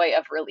there's the joy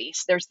of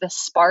release. There's the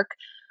spark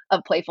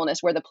of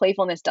playfulness where the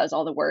playfulness does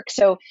all the work.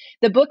 So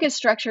the book is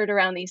structured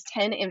around these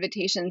 10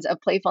 invitations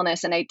of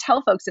playfulness. And I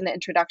tell folks in the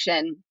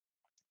introduction,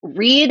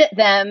 read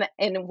them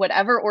in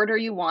whatever order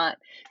you want,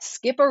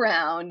 skip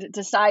around,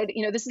 decide,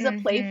 this is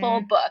a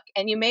playful book.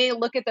 And you may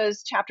look at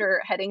those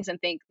chapter headings and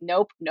think,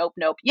 nope.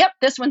 Yep,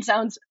 this one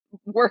sounds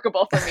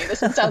workable for me.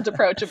 This one sounds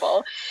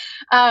approachable.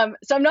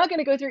 So I'm not going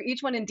to go through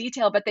each one in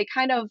detail, but they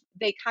kind of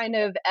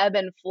ebb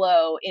and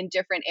flow in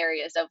different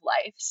areas of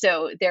life.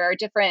 So there are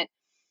different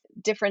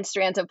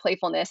strands of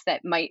playfulness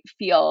that might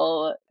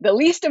feel the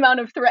least amount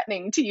of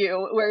threatening to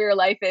you where your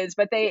life is,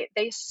 but they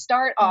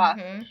start off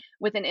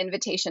with an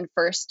invitation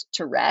first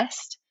to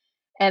rest.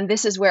 And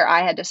this is where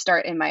I had to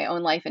start in my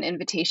own life, an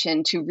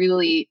invitation to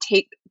really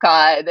take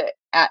God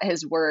at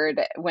his word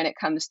when it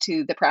comes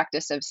to the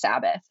practice of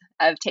Sabbath,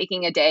 of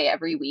taking a day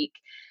every week.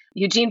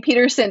 Eugene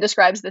Peterson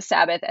describes the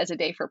Sabbath as a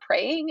day for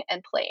praying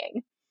and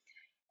playing.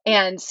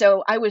 And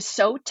so I was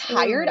so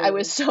tired. I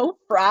was so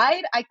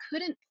fried. I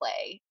couldn't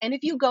play. And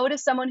if you go to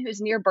someone who's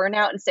near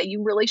burnout and say,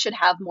 you really should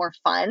have more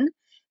fun,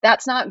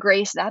 that's not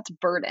grace. That's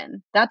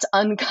burden. That's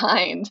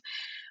unkind.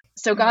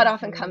 So God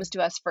often comes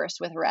to us first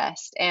with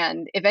rest.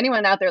 And if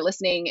anyone out there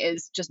listening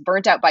is just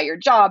burnt out by your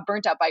job,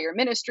 burnt out by your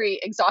ministry,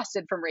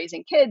 exhausted from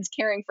raising kids,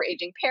 caring for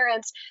aging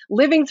parents,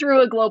 living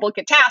through a global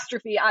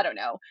catastrophe, I don't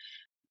know,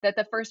 that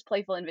the first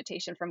playful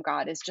invitation from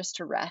God is just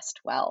to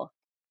rest well.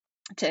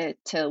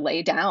 To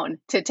lay down,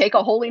 to take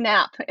a holy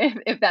nap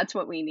if that's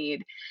what we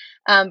need.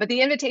 But the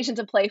invitations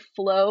to play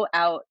flow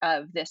out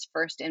of this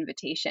first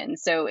invitation.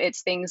 So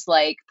it's things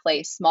like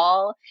play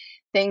small,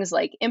 things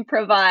like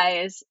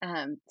improvise,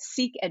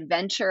 seek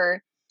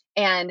adventure.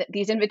 And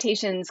these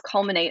invitations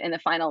culminate in the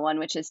final one,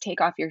 which is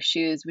take off your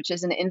shoes, which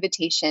is an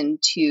invitation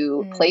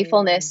to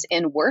playfulness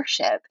in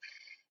worship.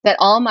 That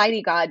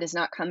Almighty God does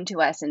not come to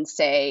us and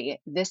say,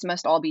 this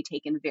must all be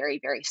taken very,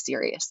 very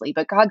seriously.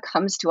 But God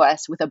comes to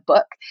us with a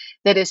book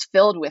that is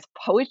filled with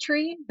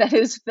poetry, that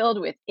is filled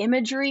with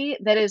imagery,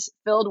 that is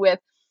filled with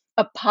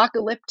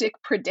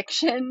apocalyptic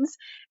predictions.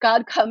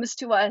 God comes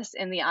to us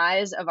in the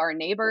eyes of our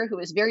neighbor who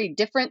is very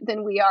different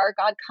than we are.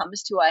 God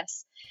comes to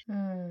us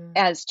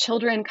as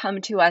children come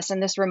to us.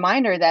 And this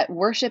reminder that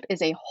worship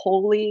is a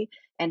holy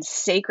and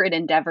sacred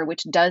endeavor,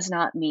 which does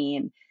not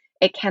mean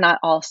it cannot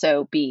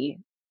also be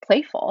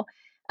playful.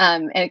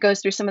 And it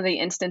goes through some of the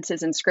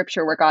instances in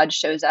scripture where God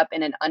shows up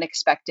in an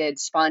unexpected,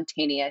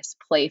 spontaneous,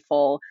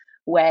 playful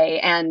way.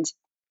 And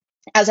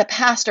as a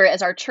pastor,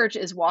 as our church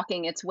is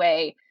walking its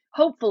way,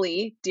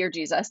 hopefully, dear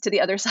Jesus, to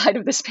the other side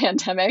of this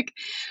pandemic,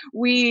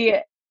 we've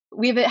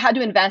had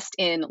to invest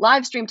in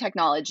live stream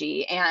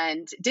technology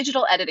and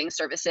digital editing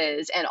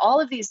services and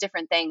all of these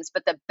different things.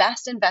 But the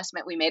best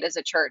investment we made as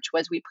a church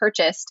was we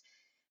purchased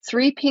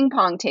 3 ping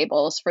pong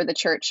tables for the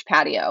church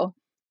patio.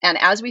 And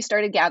as we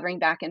started gathering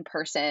back in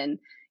person,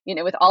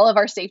 with all of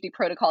our safety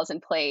protocols in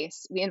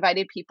place, we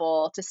invited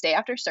people to stay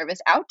after service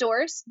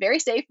outdoors, very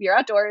safe, you're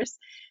outdoors,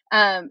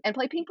 and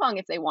play ping pong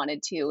if they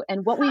wanted to.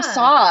 And what we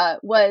saw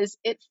was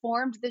it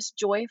formed this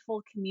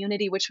joyful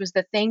community, which was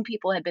the thing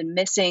people had been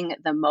missing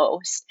the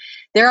most.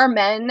 There are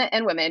men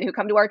and women who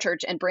come to our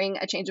church and bring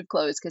a change of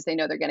clothes because they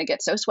know they're going to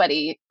get so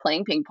sweaty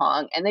playing ping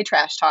pong, and they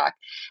trash talk.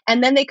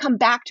 And then they come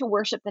back to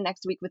worship the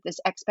next week with this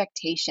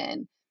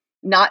expectation,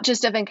 not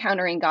just of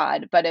encountering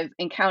God, but of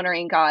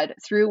encountering God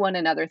through one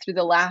another, through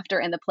the laughter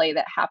and the play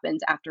that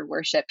happens after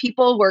worship.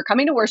 People were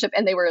coming to worship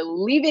and they were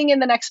leaving in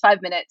the next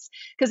 5 minutes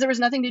because there was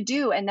nothing to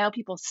do. And now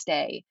people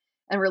stay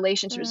and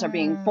relationships are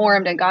being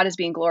formed and God is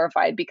being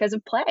glorified because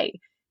of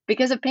play,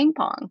 because of ping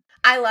pong.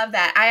 I love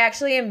that. I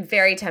actually am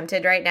very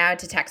tempted right now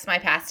to text my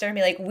pastor and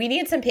be like, we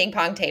need some ping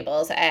pong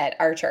tables at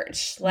our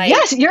church. Like,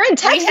 yes, you're in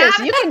Texas.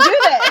 You can do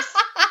this.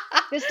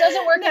 This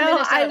doesn't work in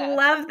Minnesota. I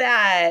love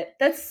that.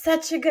 That's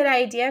such a good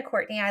idea,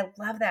 Courtney. I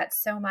love that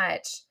so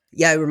much.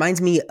 Yeah, it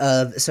reminds me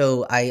of,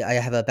 so I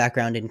have a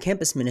background in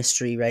campus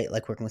ministry, right?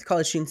 Like working with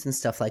college students and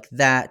stuff like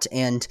that.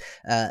 And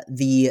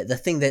the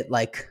thing that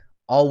like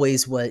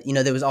always was,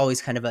 there was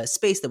always kind of a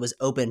space that was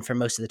open for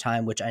most of the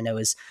time, which I know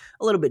is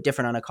a little bit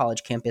different on a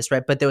college campus,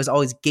 right? But there was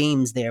always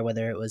games there,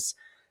 whether it was,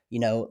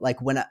 like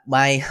when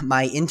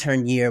my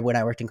intern year when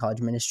I worked in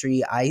college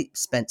ministry, I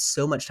spent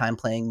so much time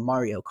playing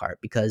Mario Kart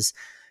because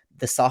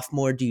the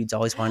sophomore dudes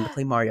always wanted to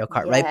play Mario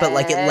Kart, right? But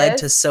like it led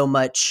to so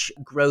much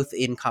growth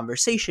in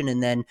conversation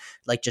and then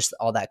like just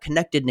all that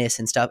connectedness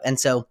and stuff. And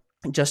so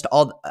just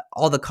all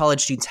the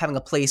college students having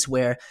a place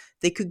where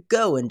they could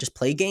go and just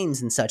play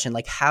games and such and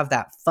like have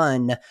that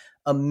fun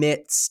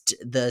amidst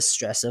the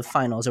stress of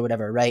finals or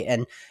whatever, right?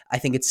 And I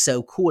think it's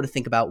so cool to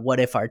think about what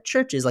if our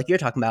churches, like you're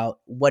talking about,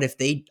 what if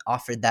they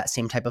offered that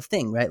same type of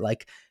thing, right?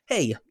 Like,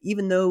 hey,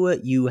 even though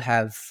you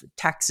have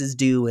taxes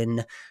due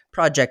and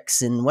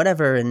projects and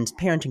whatever and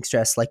parenting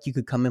stress, like you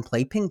could come and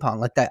play ping pong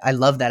like that. I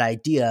love that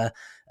idea.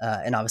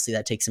 And obviously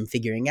that takes some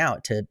figuring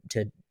out to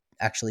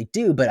actually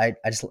do, but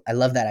I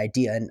love that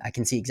idea and I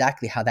can see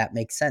exactly how that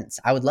makes sense.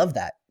 I would love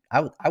that.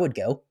 I would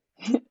go.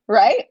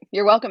 Right?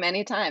 You're welcome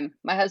anytime.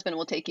 My husband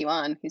will take you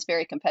on. He's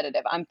very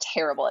competitive. I'm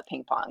terrible at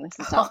ping pong.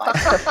 This is not my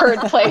preferred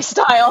play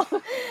style.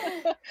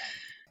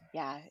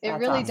 Yeah, it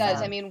really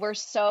does. I mean, we're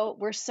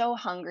so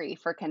hungry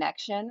for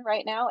connection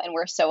right now, and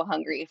we're so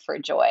hungry for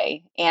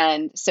joy.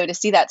 And so to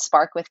see that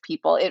spark with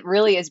people, it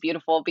really is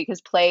beautiful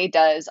because play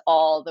does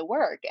all the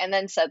work. And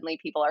then suddenly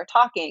people are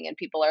talking and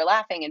people are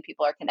laughing and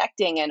people are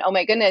connecting and oh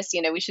my goodness,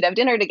 we should have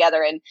dinner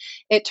together. And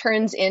it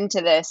turns into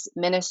this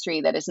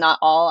ministry that is not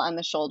all on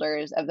the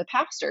shoulders of the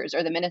pastors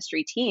or the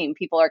ministry team.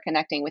 People are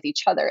connecting with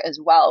each other as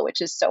well,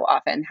 which is so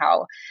often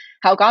how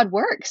God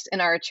works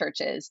in our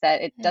churches,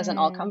 that it doesn't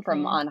all come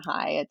from on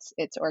high.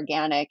 It's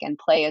organic, and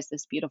play is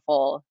this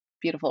beautiful,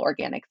 beautiful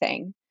organic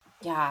thing.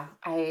 Yeah,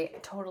 I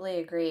totally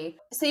agree.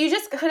 So you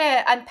just kind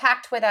of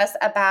unpacked with us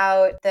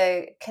about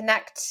the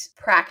Connect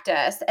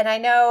practice. And I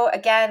know,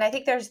 again, I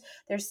think there's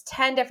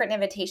 10 different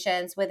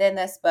invitations within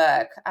this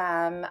book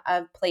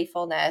of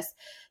playfulness.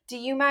 Do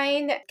you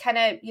mind kind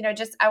of,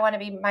 just, I want to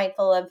be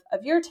mindful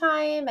of your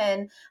time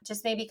and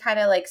just maybe kind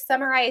of like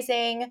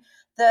summarizing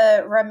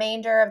the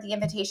remainder of the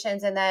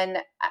invitations. And then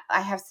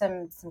I have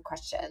some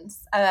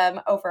questions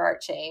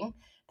overarching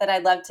that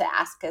I'd love to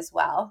ask as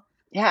well.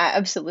 Yeah,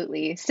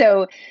 absolutely.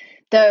 So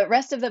the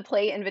rest of the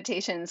play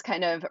invitations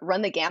kind of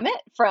run the gamut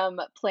from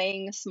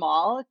playing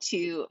small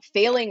to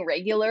failing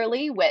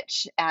regularly,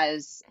 which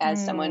as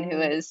someone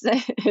who is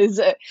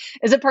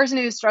a person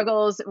who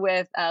struggles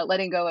with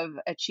letting go of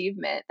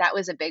achievement, that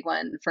was a big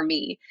one for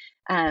me.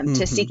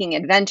 To seeking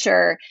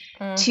adventure,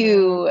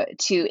 to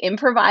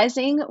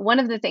improvising. One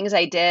of the things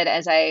I did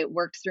as I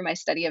worked through my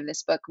study of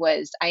this book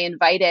was I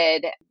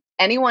invited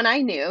anyone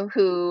I knew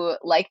who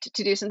liked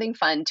to do something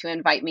fun to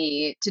invite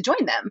me to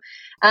join them.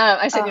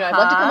 I said, I'd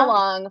love to come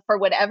along for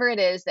whatever it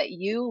is that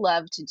you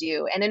love to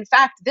do. And in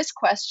fact, this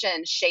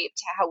question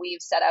shaped how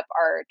we've set up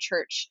our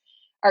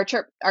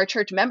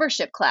church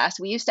membership class.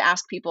 We used to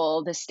ask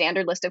people the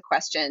standard list of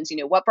questions,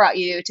 what brought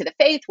you to the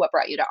faith? What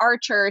brought you to our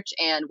church?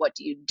 And what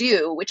do you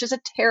do? Which is a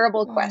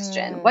terrible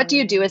question. What do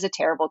you do is a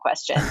terrible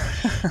question.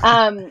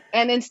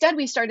 And instead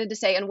we started to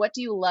say, and what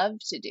do you love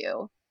to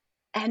do?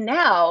 And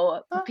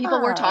now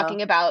people were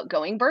talking about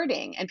going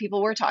birding, and people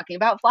were talking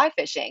about fly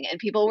fishing, and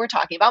people were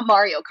talking about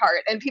Mario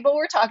Kart, and people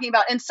were talking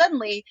about, and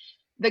suddenly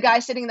the guy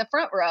sitting in the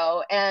front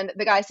row and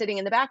the guy sitting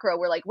in the back row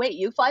were like, wait,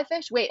 you fly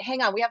fish? Wait,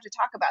 hang on. We have to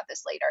talk about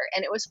this later.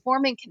 And it was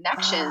forming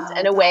connections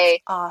in a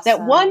way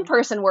that one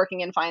person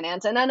working in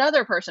finance and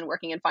another person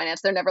working in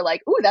finance, they're never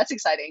like, ooh, that's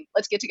exciting.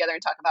 Let's get together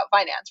and talk about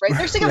finance, right?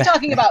 They're sick of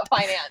talking about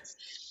finance,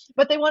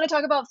 but they want to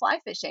talk about fly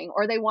fishing,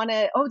 or they want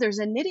to, oh, there's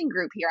a knitting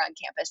group here on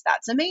campus.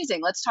 That's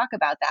amazing. Let's talk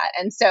about that.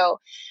 And so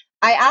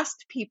I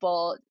asked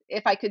people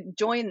if I could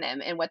join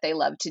them in what they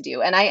love to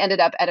do. And I ended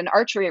up at an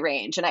archery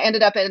range, and I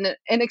ended up in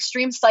an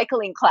extreme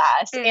cycling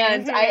class.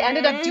 And I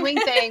ended up doing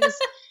things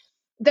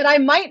that I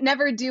might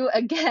never do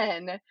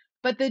again.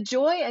 But the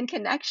joy and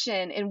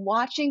connection in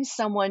watching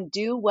someone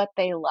do what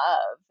they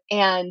love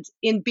And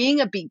in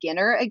being a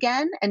beginner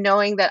again and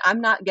knowing that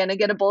I'm not going to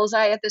get a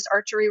bullseye at this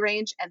archery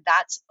range, and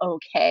that's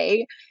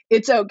okay.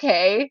 It's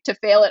okay to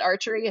fail at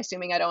archery,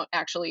 assuming I don't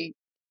actually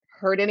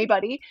hurt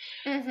anybody.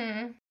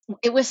 Mm-hmm.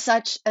 It was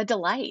such a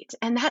delight.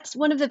 And that's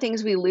one of the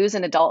things we lose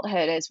in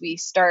adulthood as we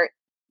start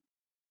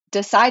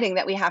deciding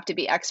that we have to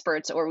be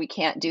experts or we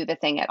can't do the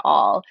thing at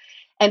all.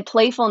 And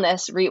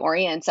playfulness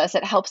reorients us.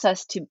 It helps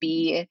us to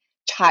be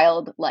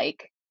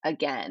childlike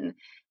again.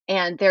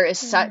 And there is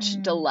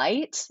such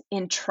delight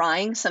in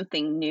trying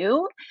something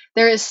new.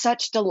 There is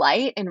such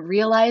delight in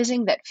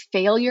realizing that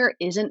failure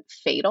isn't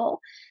fatal.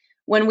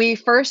 When we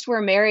first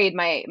were married,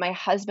 my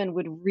husband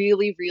would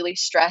really, really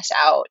stress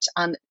out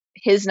on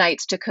his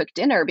nights to cook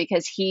dinner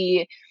because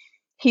he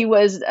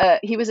was a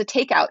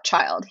takeout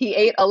child. He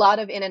ate a lot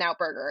of In-N-Out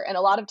Burger and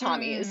a lot of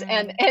Tommy's,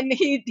 and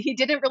he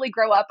didn't really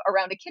grow up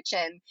around a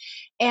kitchen,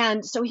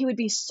 and so he would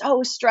be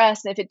so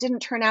stressed. And if it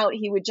didn't turn out,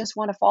 he would just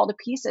want to fall to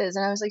pieces.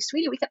 And I was like,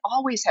 sweetie, we can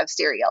always have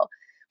cereal.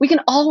 We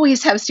can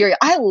always have cereal.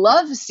 I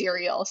love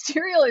cereal.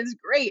 Cereal is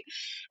great.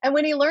 And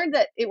when he learned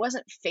that it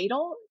wasn't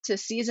fatal to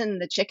season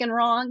the chicken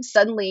wrong,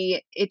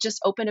 suddenly it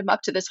just opened him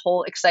up to this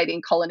whole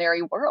exciting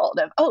culinary world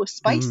of, oh,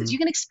 spices. You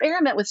can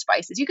experiment with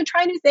spices. You can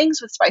try new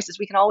things with spices.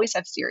 We can always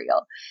have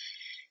cereal.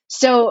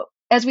 So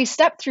as we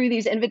step through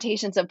these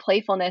invitations of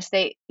playfulness,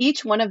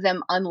 each one of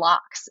them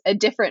unlocks a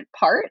different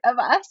part of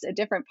us, a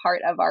different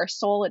part of our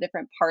soul, a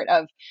different part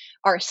of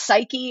our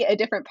psyche, a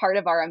different part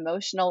of our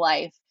emotional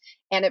life.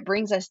 And it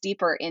brings us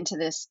deeper into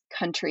this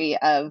country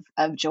of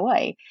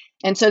joy.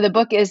 And so the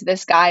book is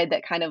this guide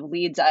that kind of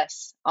leads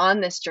us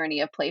on this journey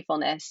of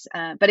playfulness.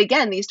 But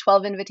again, these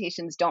 12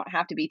 invitations don't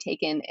have to be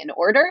taken in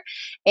order,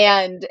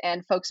 and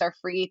folks are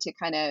free to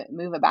kind of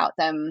move about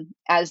them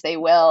as they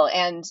will.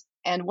 And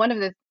one of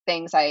the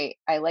things I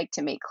like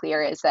to make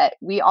clear is that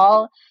we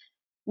all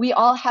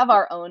have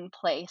our own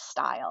play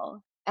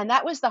style. And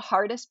that was the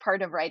hardest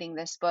part of writing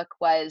this book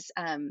was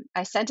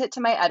I sent it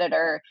to my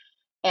editor.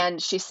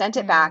 And she sent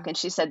it back and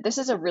she said, this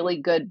is a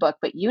really good book,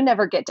 but you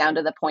never get down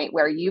to the point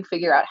where you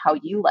figure out how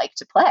you like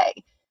to play.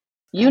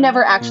 You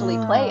never actually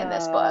play in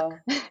this book.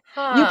 You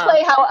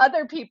play how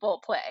other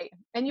people play,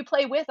 and you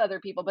play with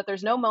other people, but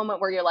there's no moment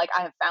where you're like,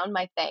 I have found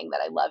my thing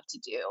that I love to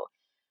do.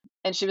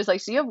 And she was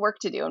like, so you have work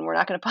to do and we're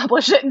not going to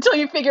publish it until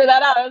you figure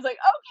that out. I was like,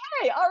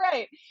 okay, all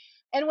right.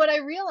 And what I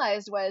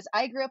realized was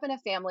I grew up in a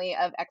family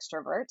of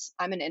extroverts.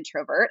 I'm an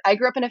introvert. I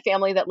grew up in a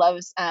family that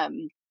loves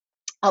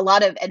a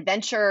lot of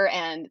adventure,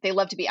 and they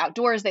love to be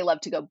outdoors. They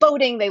love to go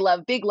boating. They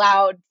love big,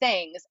 loud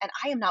things. And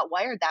I am not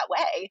wired that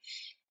way.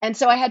 And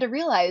so I had to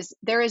realize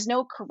there is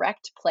no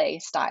correct play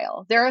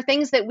style. There are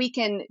things that we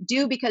can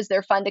do because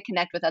they're fun to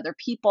connect with other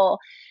people.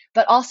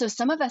 But also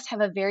some of us have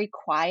a very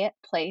quiet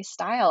play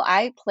style.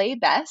 I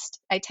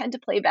tend to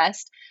play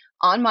best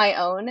on my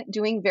own,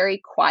 doing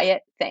very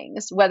quiet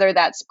things, whether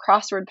that's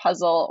crossword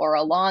puzzle or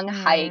a long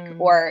hike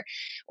or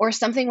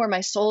something where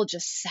my soul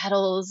just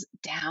settles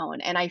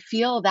down and I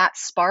feel that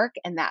spark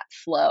and that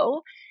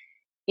flow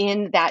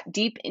in that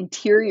deep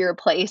interior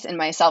place in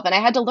myself. And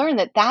I had to learn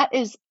that that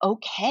is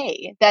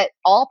okay, that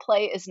all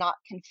play is not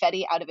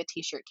confetti out of a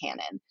t-shirt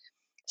cannon.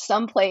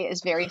 Some play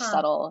is very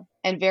subtle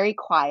and very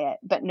quiet,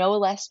 but no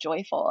less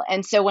joyful.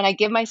 And so when I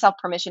give myself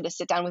permission to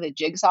sit down with a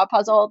jigsaw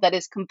puzzle that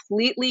is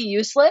completely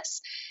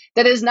useless,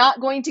 that is not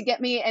going to get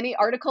me any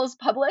articles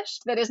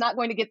published, that is not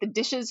going to get the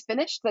dishes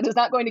finished, that is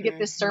not going to get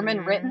this sermon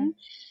written,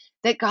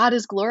 that God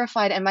is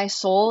glorified and my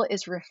soul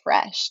is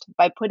refreshed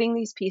by putting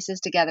these pieces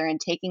together and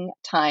taking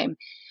time.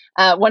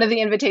 One of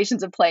the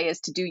invitations of play is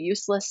to do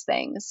useless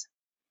things.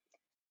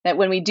 That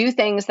when we do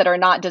things that are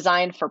not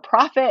designed for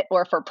profit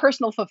or for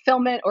personal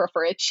fulfillment or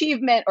for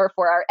achievement or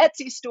for our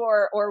Etsy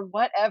store or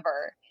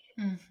whatever,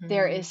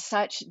 there is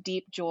such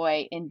deep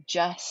joy in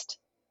just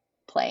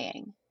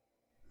playing.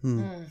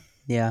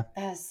 Yeah.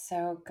 That's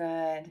so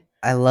good.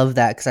 I love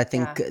that because I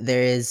think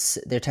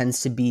there tends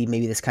to be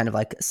maybe this kind of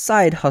like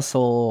side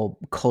hustle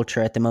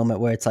culture at the moment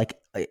where it's like,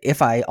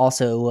 if I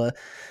also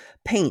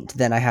paint,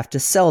 then I have to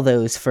sell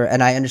those for,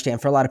 and I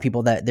understand for a lot of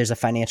people that there's a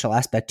financial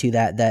aspect to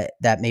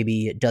that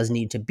maybe does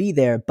need to be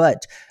there.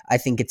 But I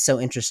think it's so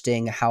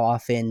interesting how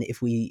often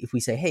if we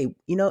say, hey,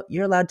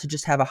 you're allowed to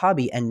just have a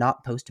hobby and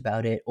not post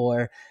about it,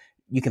 or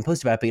you can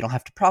post about it, but you don't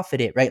have to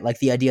profit it, right? Like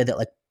the idea that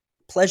like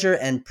pleasure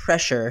and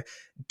pressure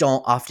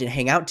don't often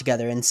hang out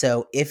together. And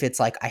so if it's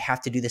like, I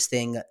have to do this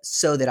thing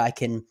so that I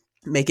can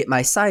make it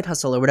my side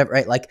hustle or whatever,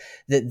 right? Like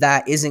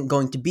that isn't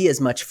going to be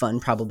as much fun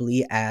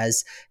probably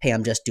as, hey,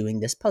 I'm just doing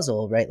this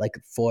puzzle, right? Like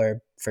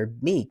for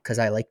me, because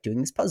I like doing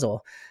this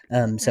puzzle.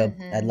 So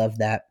I love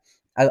that.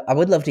 I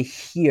would love to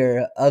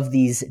hear of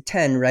these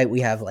 10, right? We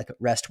have like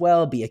rest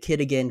well, be a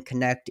kid again,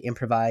 connect,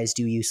 improvise,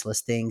 do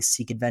useless things,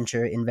 seek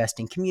adventure,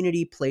 invest in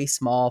community, play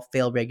small,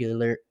 fail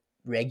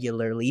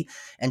regularly,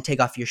 and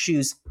take off your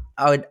shoes.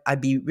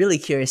 I'd be really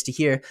curious to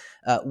hear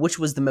which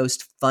was the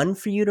most fun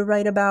for you to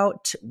write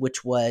about,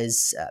 which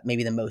was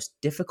maybe the most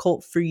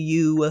difficult for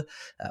you,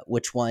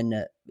 which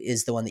one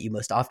is the one that you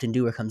most often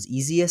do or comes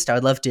easiest. I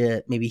would love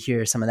to maybe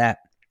hear some of that.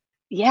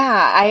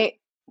 Yeah,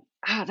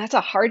 That's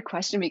a hard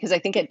question because I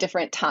think at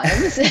different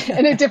times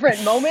and at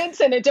different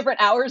moments and at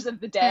different hours of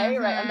the day,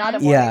 right? I'm not a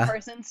morning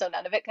person, so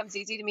none of it comes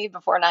easy to me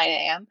before 9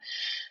 a.m.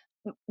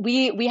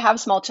 We have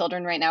small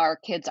children right now. Our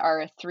kids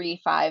are 3,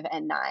 5,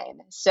 and 9.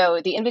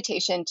 So the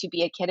invitation to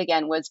be a kid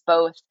again was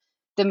both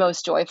the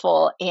most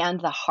joyful and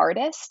the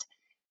hardest,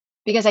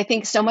 because I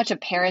think so much of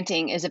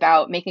parenting is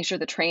about making sure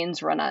the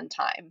trains run on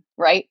time,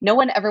 right? No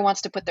one ever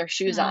wants to put their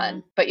shoes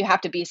on, but you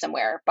have to be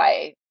somewhere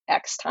by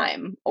X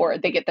time or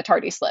they get the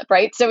tardy slip,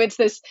 right? So it's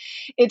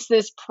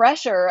this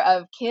pressure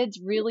of kids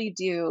really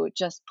do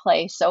just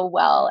play so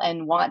well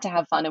and want to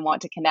have fun and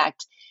want to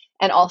connect.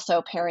 And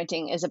also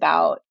parenting is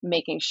about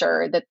making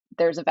sure that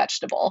there's a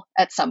vegetable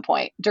at some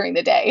point during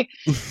the day.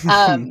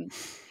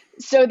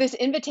 So this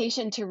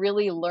invitation to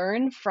really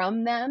learn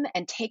from them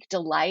and take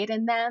delight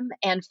in them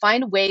and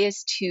find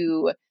ways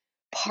to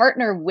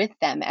partner with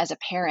them as a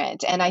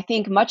parent. And I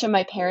think much of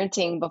my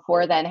parenting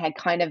before then had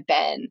kind of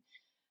been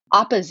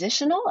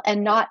oppositional,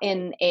 and not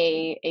in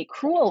a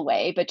cruel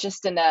way, but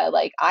just in a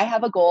like, I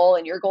have a goal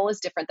and your goal is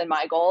different than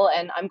my goal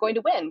and I'm going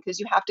to win because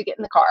you have to get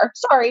in the car.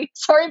 Sorry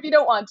if you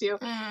don't want to.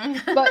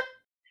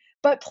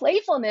 But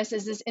playfulness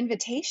is this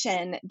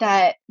invitation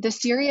that the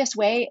serious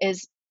way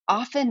is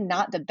often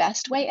not the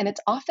best way, and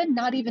it's often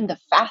not even the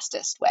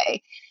fastest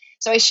way.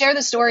 So I share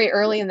the story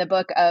early in the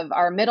book of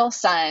our middle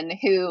son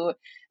who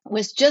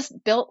was just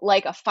built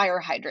like a fire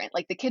hydrant.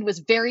 Like the kid was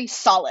very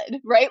solid,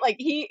 right? Like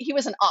he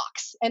was an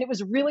ox, and it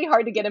was really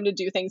hard to get him to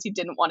do things he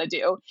didn't want to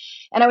do.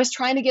 And I was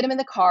trying to get him in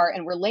the car,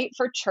 and we're late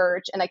for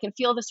church, and I can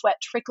feel the sweat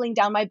trickling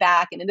down my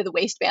back and into the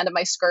waistband of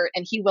my skirt,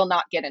 and he will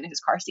not get in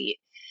his car seat.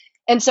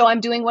 And so I'm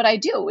doing what I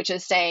do, which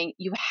is saying,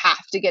 you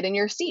have to get in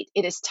your seat.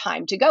 It is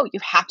time to go. You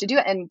have to do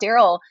it. And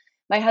Daryl,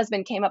 my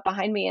husband, came up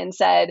behind me and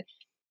said,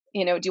 do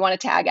you want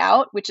to tag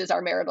out? Which is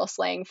our marital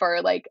slang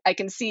for like, I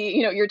can see,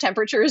 your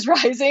temperature is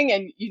rising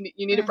and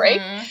you need a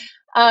break.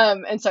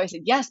 And so I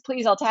said, yes,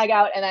 please, I'll tag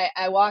out. And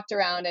I walked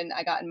around and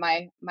I got in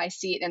my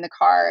seat in the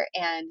car,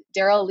 and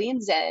Daryl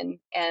leans in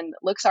and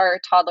looks our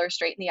toddler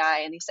straight in the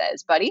eye. And he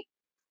says, buddy,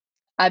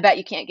 I bet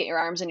you can't get your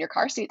arms in your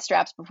car seat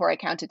straps before I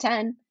count to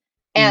 10.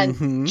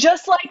 And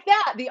just like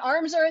that, the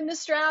arms are in the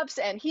straps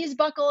and he's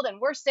buckled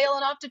and we're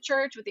sailing off to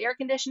church with the air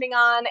conditioning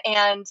on.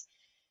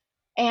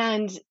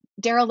 And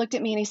Daryl looked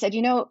at me and he said,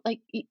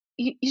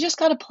 you just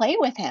got to play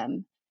with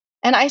him.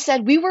 And I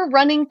said, we were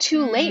running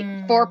too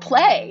late for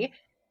play.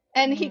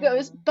 And he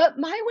goes, but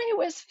my way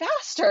was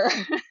faster.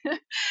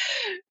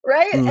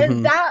 Right.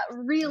 And that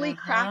really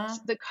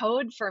cracked the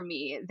code for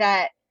me,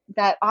 that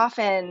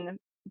often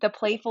the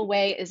playful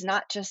way is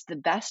not just the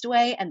best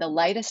way and the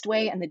lightest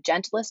way and the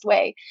gentlest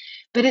way,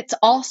 but it's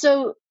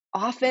also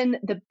often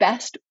the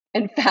best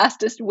and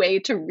fastest way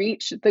to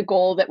reach the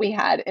goal that we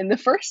had in the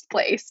first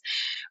place,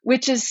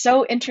 which is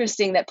so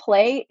interesting that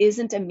play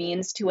isn't a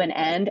means to an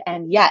end.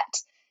 And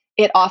yet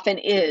it often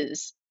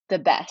is the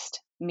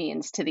best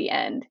means to the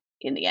end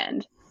in the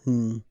end.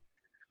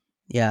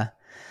 Yeah.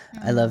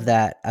 I love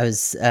that.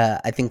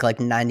 I think like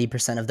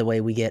 90% of the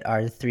way we get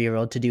our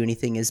 3-year-old to do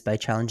anything is by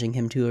challenging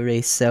him to a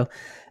race. So,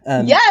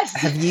 yes.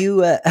 Have you,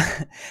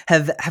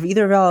 have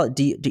either of y'all,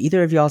 do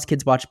either of y'all's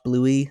kids watch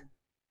Bluey?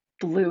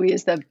 Bluey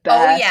is the best.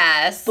 Oh,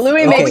 yes.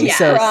 Bluey makes me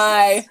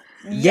cry.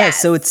 Yeah,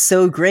 so it's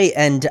so great,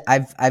 and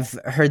I've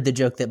heard the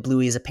joke that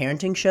Bluey is a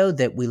parenting show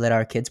that we let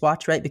our kids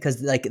watch, right?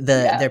 Because like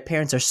their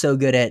parents are so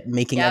good at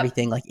making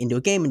everything like into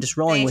a game and just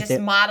rolling with it. They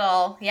just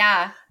model,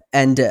 yeah.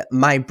 And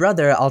my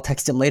brother, I'll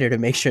text him later to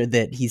make sure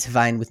that he's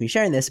fine with me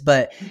sharing this,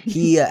 but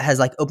he has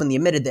like openly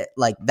admitted that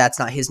like that's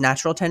not his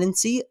natural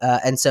tendency.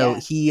 And so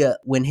he,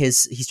 when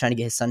he's trying to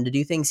get his son to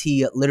do things,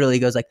 he literally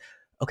goes like,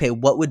 okay,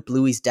 what would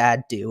Bluey's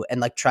dad do? And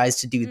like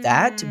tries to do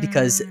that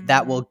because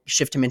that will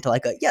shift him into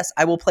like a, yes,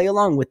 I will play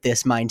along with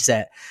this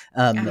mindset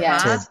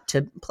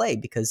to play,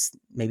 because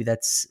maybe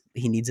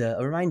he needs a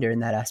reminder in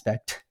that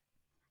aspect.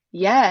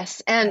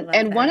 Yes.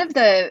 And one of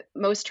the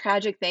most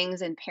tragic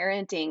things in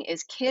parenting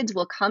is kids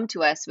will come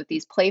to us with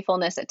these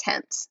playfulness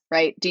attempts,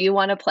 right? Do you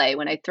want to play?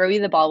 When I throw you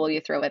the ball, will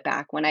you throw it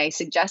back? When I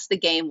suggest the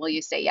game, will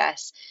you say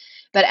yes?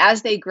 But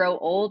as they grow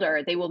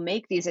older, they will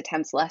make these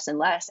attempts less and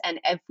less. And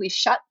if we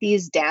shut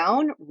these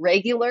down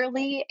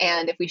regularly,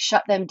 and if we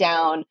shut them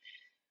down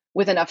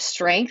with enough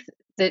strength,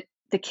 that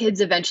the kids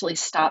eventually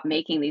stop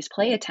making these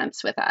play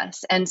attempts with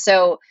us. And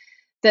so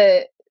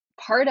the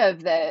part of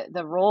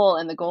the role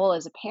and the goal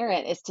as a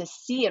parent is to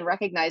see and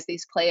recognize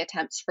these play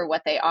attempts for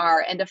what they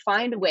are, and to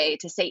find a way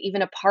to say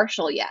even a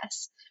partial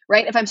yes,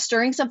 right? If I'm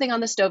stirring something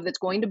on the stove that's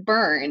going to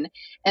burn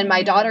and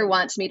my daughter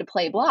wants me to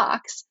play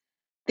blocks,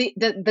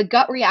 the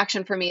gut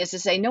reaction for me is to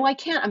say, no, I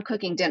can't, I'm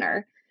cooking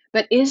dinner.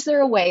 But is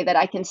there a way that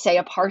I can say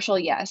a partial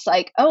yes?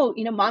 Like, oh,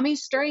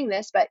 mommy's stirring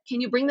this, but can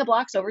you bring the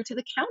blocks over to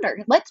the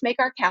counter? Let's make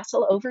our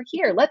castle over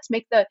here. Let's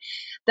make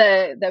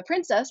the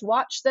princess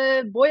watch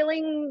the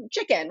boiling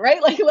chicken,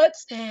 right? Like,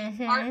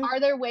 are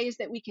there ways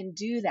that we can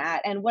do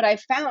that? And what I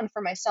found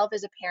for myself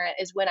as a parent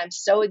is when I'm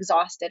so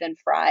exhausted and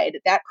fried,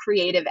 that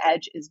creative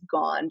edge is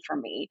gone for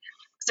me.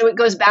 So it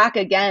goes back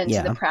again to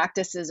Yeah. the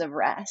practices of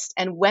rest.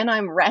 And when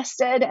I'm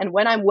rested and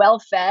when I'm well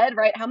fed,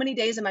 right? How many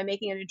days am I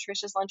making a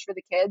nutritious lunch for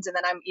the kids and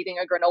then I'm eating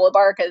a granola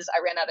bar because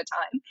I ran out of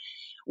time?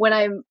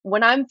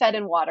 When I'm fed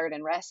and watered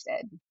and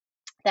rested,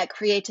 that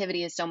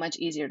creativity is so much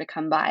easier to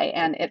come by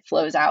and it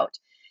flows out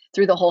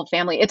through the whole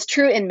family. It's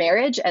true in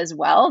marriage as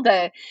well.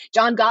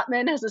 John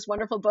Gottman has this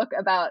wonderful book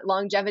about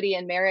longevity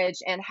in marriage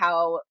and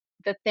how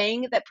the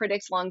thing that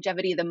predicts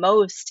longevity the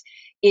most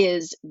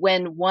is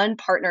when one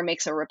partner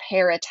makes a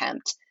repair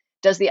attempt.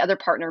 Does the other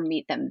partner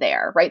meet them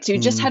there, right? So you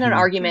just had an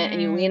argument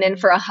and you lean in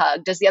for a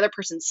hug. Does the other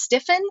person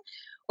stiffen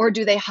or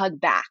do they hug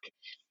back?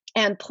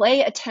 And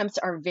play attempts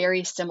are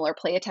very similar.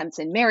 Play attempts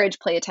in marriage,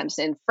 play attempts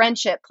in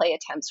friendship, play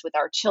attempts with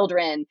our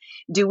children.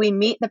 Do we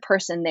meet the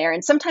person there?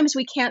 And sometimes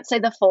we can't say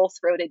the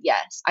full-throated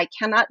yes. I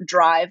cannot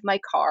drive my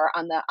car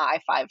on the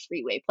I-5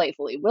 freeway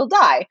playfully. We'll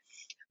die.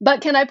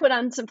 But can I put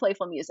on some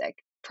playful music?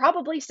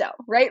 Probably so,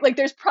 right? Like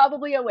there's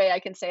probably a way I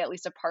can say at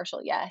least a partial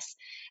yes.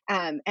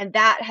 And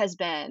that has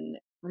been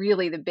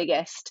really the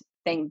biggest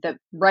thing that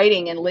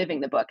writing and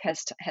living the book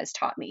has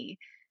taught me.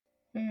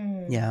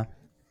 Yeah.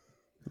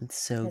 It's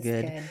so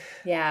good.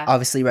 Yeah.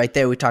 Obviously, right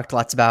there, we talked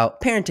lots about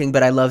parenting,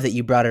 but I love that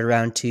you brought it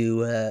around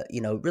to,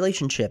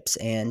 relationships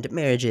and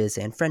marriages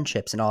and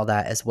friendships and all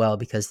that as well,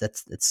 because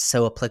that's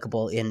so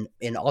applicable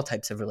in all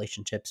types of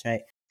relationships,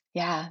 right?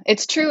 Yeah,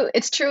 it's true.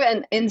 It's true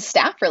in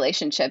staff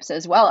relationships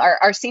as well.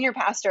 Our senior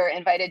pastor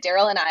invited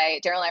Daryl and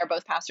I are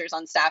both pastors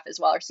on staff as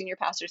well. Our senior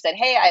pastor said,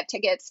 "Hey, I have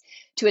tickets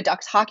to a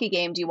Ducks hockey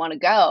game. Do you want to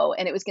go?"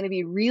 And it was going to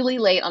be really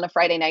late on a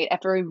Friday night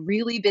after a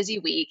really busy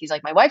week. He's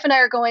like, "My wife and I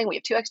are going. We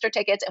have 2 extra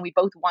tickets." And we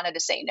both wanted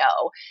to say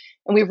no.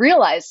 And we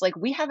realized like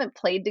we haven't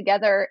played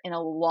together in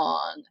a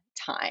long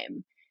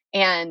time.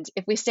 And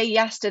if we say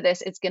yes to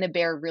this, it's going to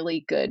bear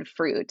really good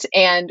fruit.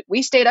 And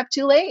we stayed up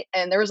too late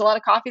and there was a lot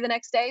of coffee the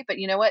next day. But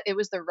you know what? It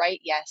was the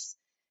right yes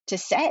to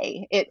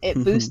say.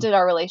 It boosted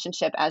our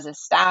relationship as a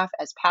staff,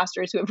 as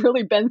pastors who have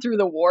really been through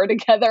the war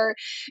together.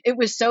 It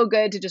was so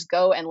good to just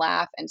go and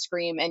laugh and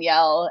scream and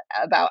yell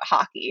about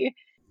hockey.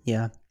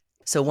 Yeah.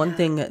 So one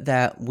thing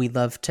that we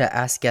love to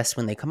ask guests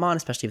when they come on,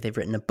 especially if they've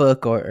written a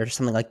book or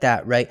something like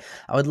that, right?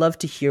 I would love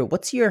to hear,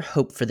 what's your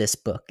hope for this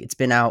book? It's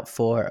been out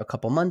for a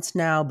couple months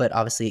now, but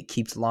obviously it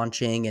keeps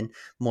launching and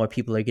more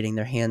people are getting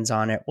their hands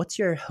on it. What's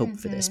your hope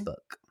for this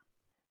book?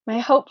 My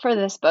hope for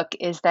this book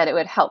is that it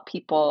would help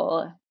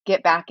people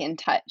get back in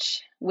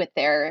touch with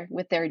their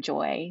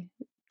joy.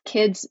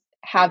 Kids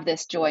have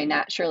this joy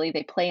naturally.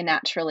 They play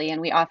naturally, and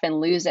we often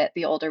lose it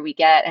the older we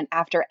get. And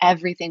after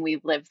everything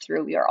we've lived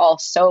through, we are all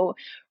so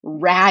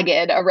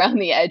ragged around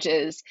the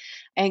edges.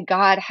 And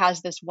God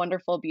has this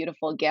wonderful,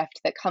 beautiful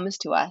gift that comes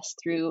to us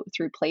through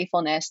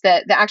playfulness.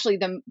 Actually,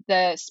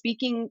 the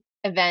speaking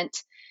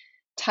event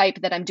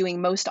type that I'm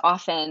doing most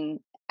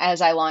often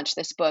as I launch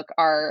this book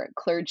are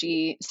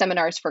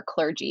seminars for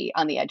clergy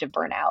on the edge of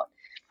burnout.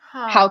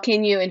 How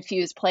can you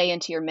infuse play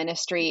into your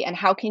ministry, and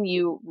how can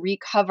you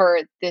recover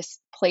this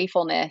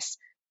playfulness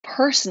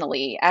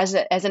personally as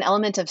an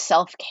element of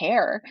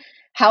self-care?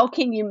 How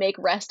can you make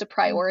rest a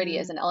priority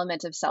as an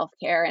element of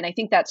self-care? And I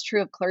think that's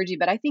true of clergy,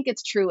 but I think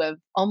it's true of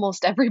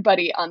almost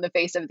everybody on the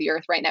face of the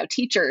earth right now.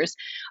 Teachers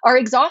are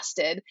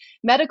exhausted.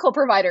 Medical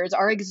providers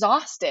are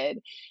exhausted.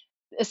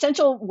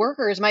 Essential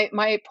workers,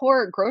 my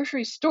poor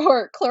grocery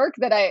store clerk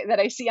that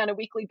I see on a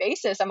weekly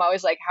basis, I'm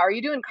always like, "How are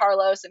you doing,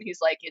 Carlos?" And he's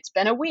like, "It's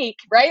been a week,"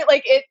 right?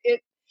 Like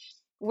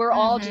we're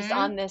all just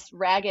on this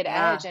ragged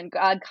edge, and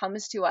God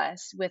comes to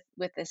us with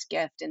this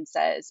gift and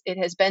says, "It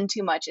has been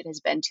too much. It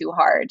has been too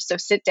hard. So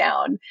sit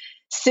down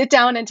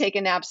and take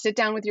a nap. Sit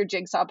down with your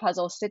jigsaw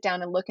puzzle. Sit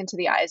down and look into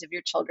the eyes of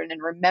your children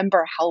and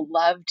remember how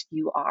loved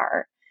you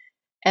are.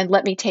 And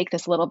let me take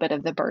this little bit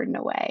of the burden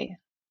away."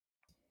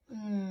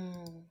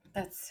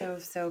 That's so,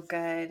 so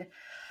good.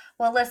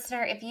 Well,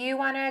 listener, if you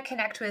want to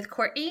connect with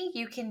Courtney,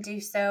 you can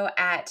do so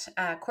at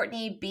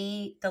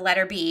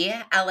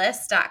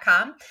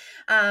CourtneyBellis.com.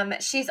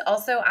 She's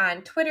also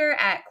on Twitter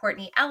at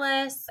Courtney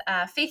Ellis,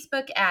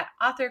 Facebook at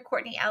author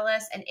Courtney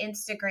Ellis, and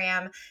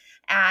Instagram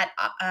at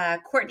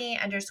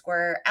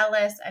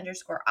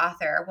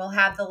Courtney_Ellis_author. We'll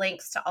have the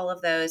links to all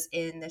of those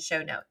in the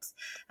show notes.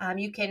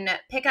 You can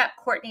pick up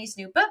Courtney's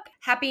new book,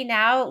 Happy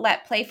Now,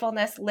 Let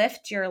Playfulness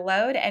Lift Your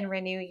Load and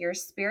Renew Your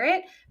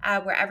Spirit,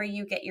 wherever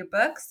you get your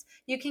books.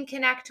 You can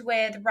connect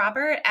with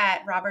Robert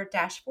at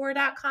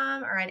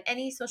robert-bohr.com or on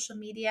any social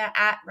media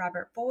at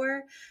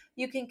robertbohr.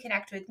 You can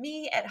connect with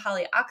me at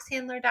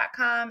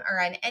hollyoxhandler.com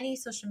or on any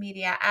social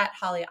media at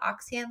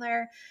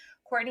hollyoxhandler.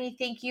 Courtney,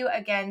 thank you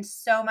again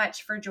so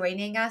much for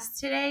joining us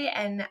today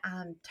and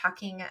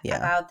talking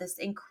about this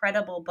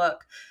incredible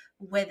book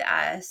with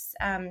us.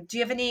 Do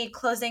you have any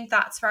closing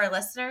thoughts for our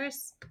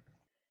listeners?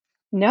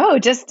 No,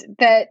 just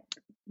that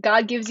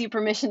God gives you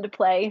permission to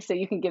play, so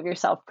you can give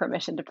yourself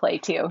permission to play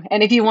too.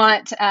 And if you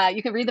want,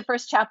 you can read the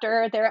first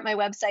chapter there at my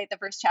website, the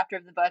first chapter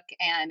of the book,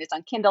 and it's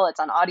on Kindle,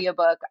 it's on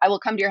audiobook. I will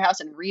come to your house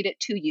and read it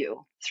to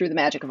you through the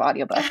magic of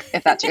audiobook,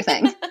 if that's your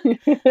thing.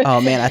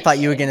 Oh man, I thought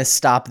you were going to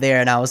stop there,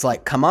 and I was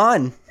like, come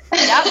on.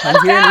 Yep,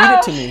 Come here and read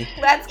it to me.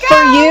 Let's go.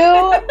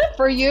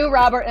 For you,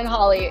 Robert and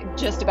Holly,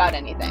 just about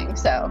anything.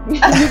 So you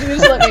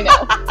just let me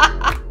know.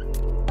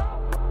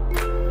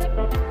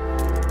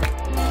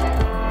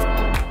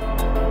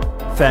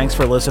 Thanks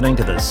for listening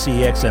to the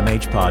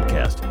CXMH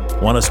podcast.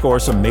 Want to score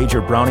some major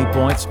brownie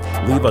points?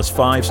 Leave us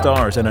 5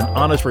 stars and an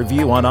honest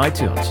review on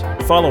iTunes.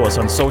 Follow us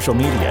on social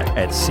media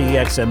at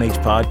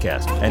CXMH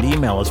Podcast and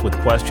email us with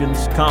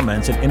questions,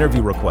 comments, and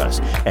interview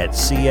requests at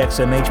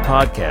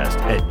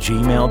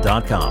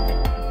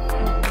cxmhpodcast@gmail.com.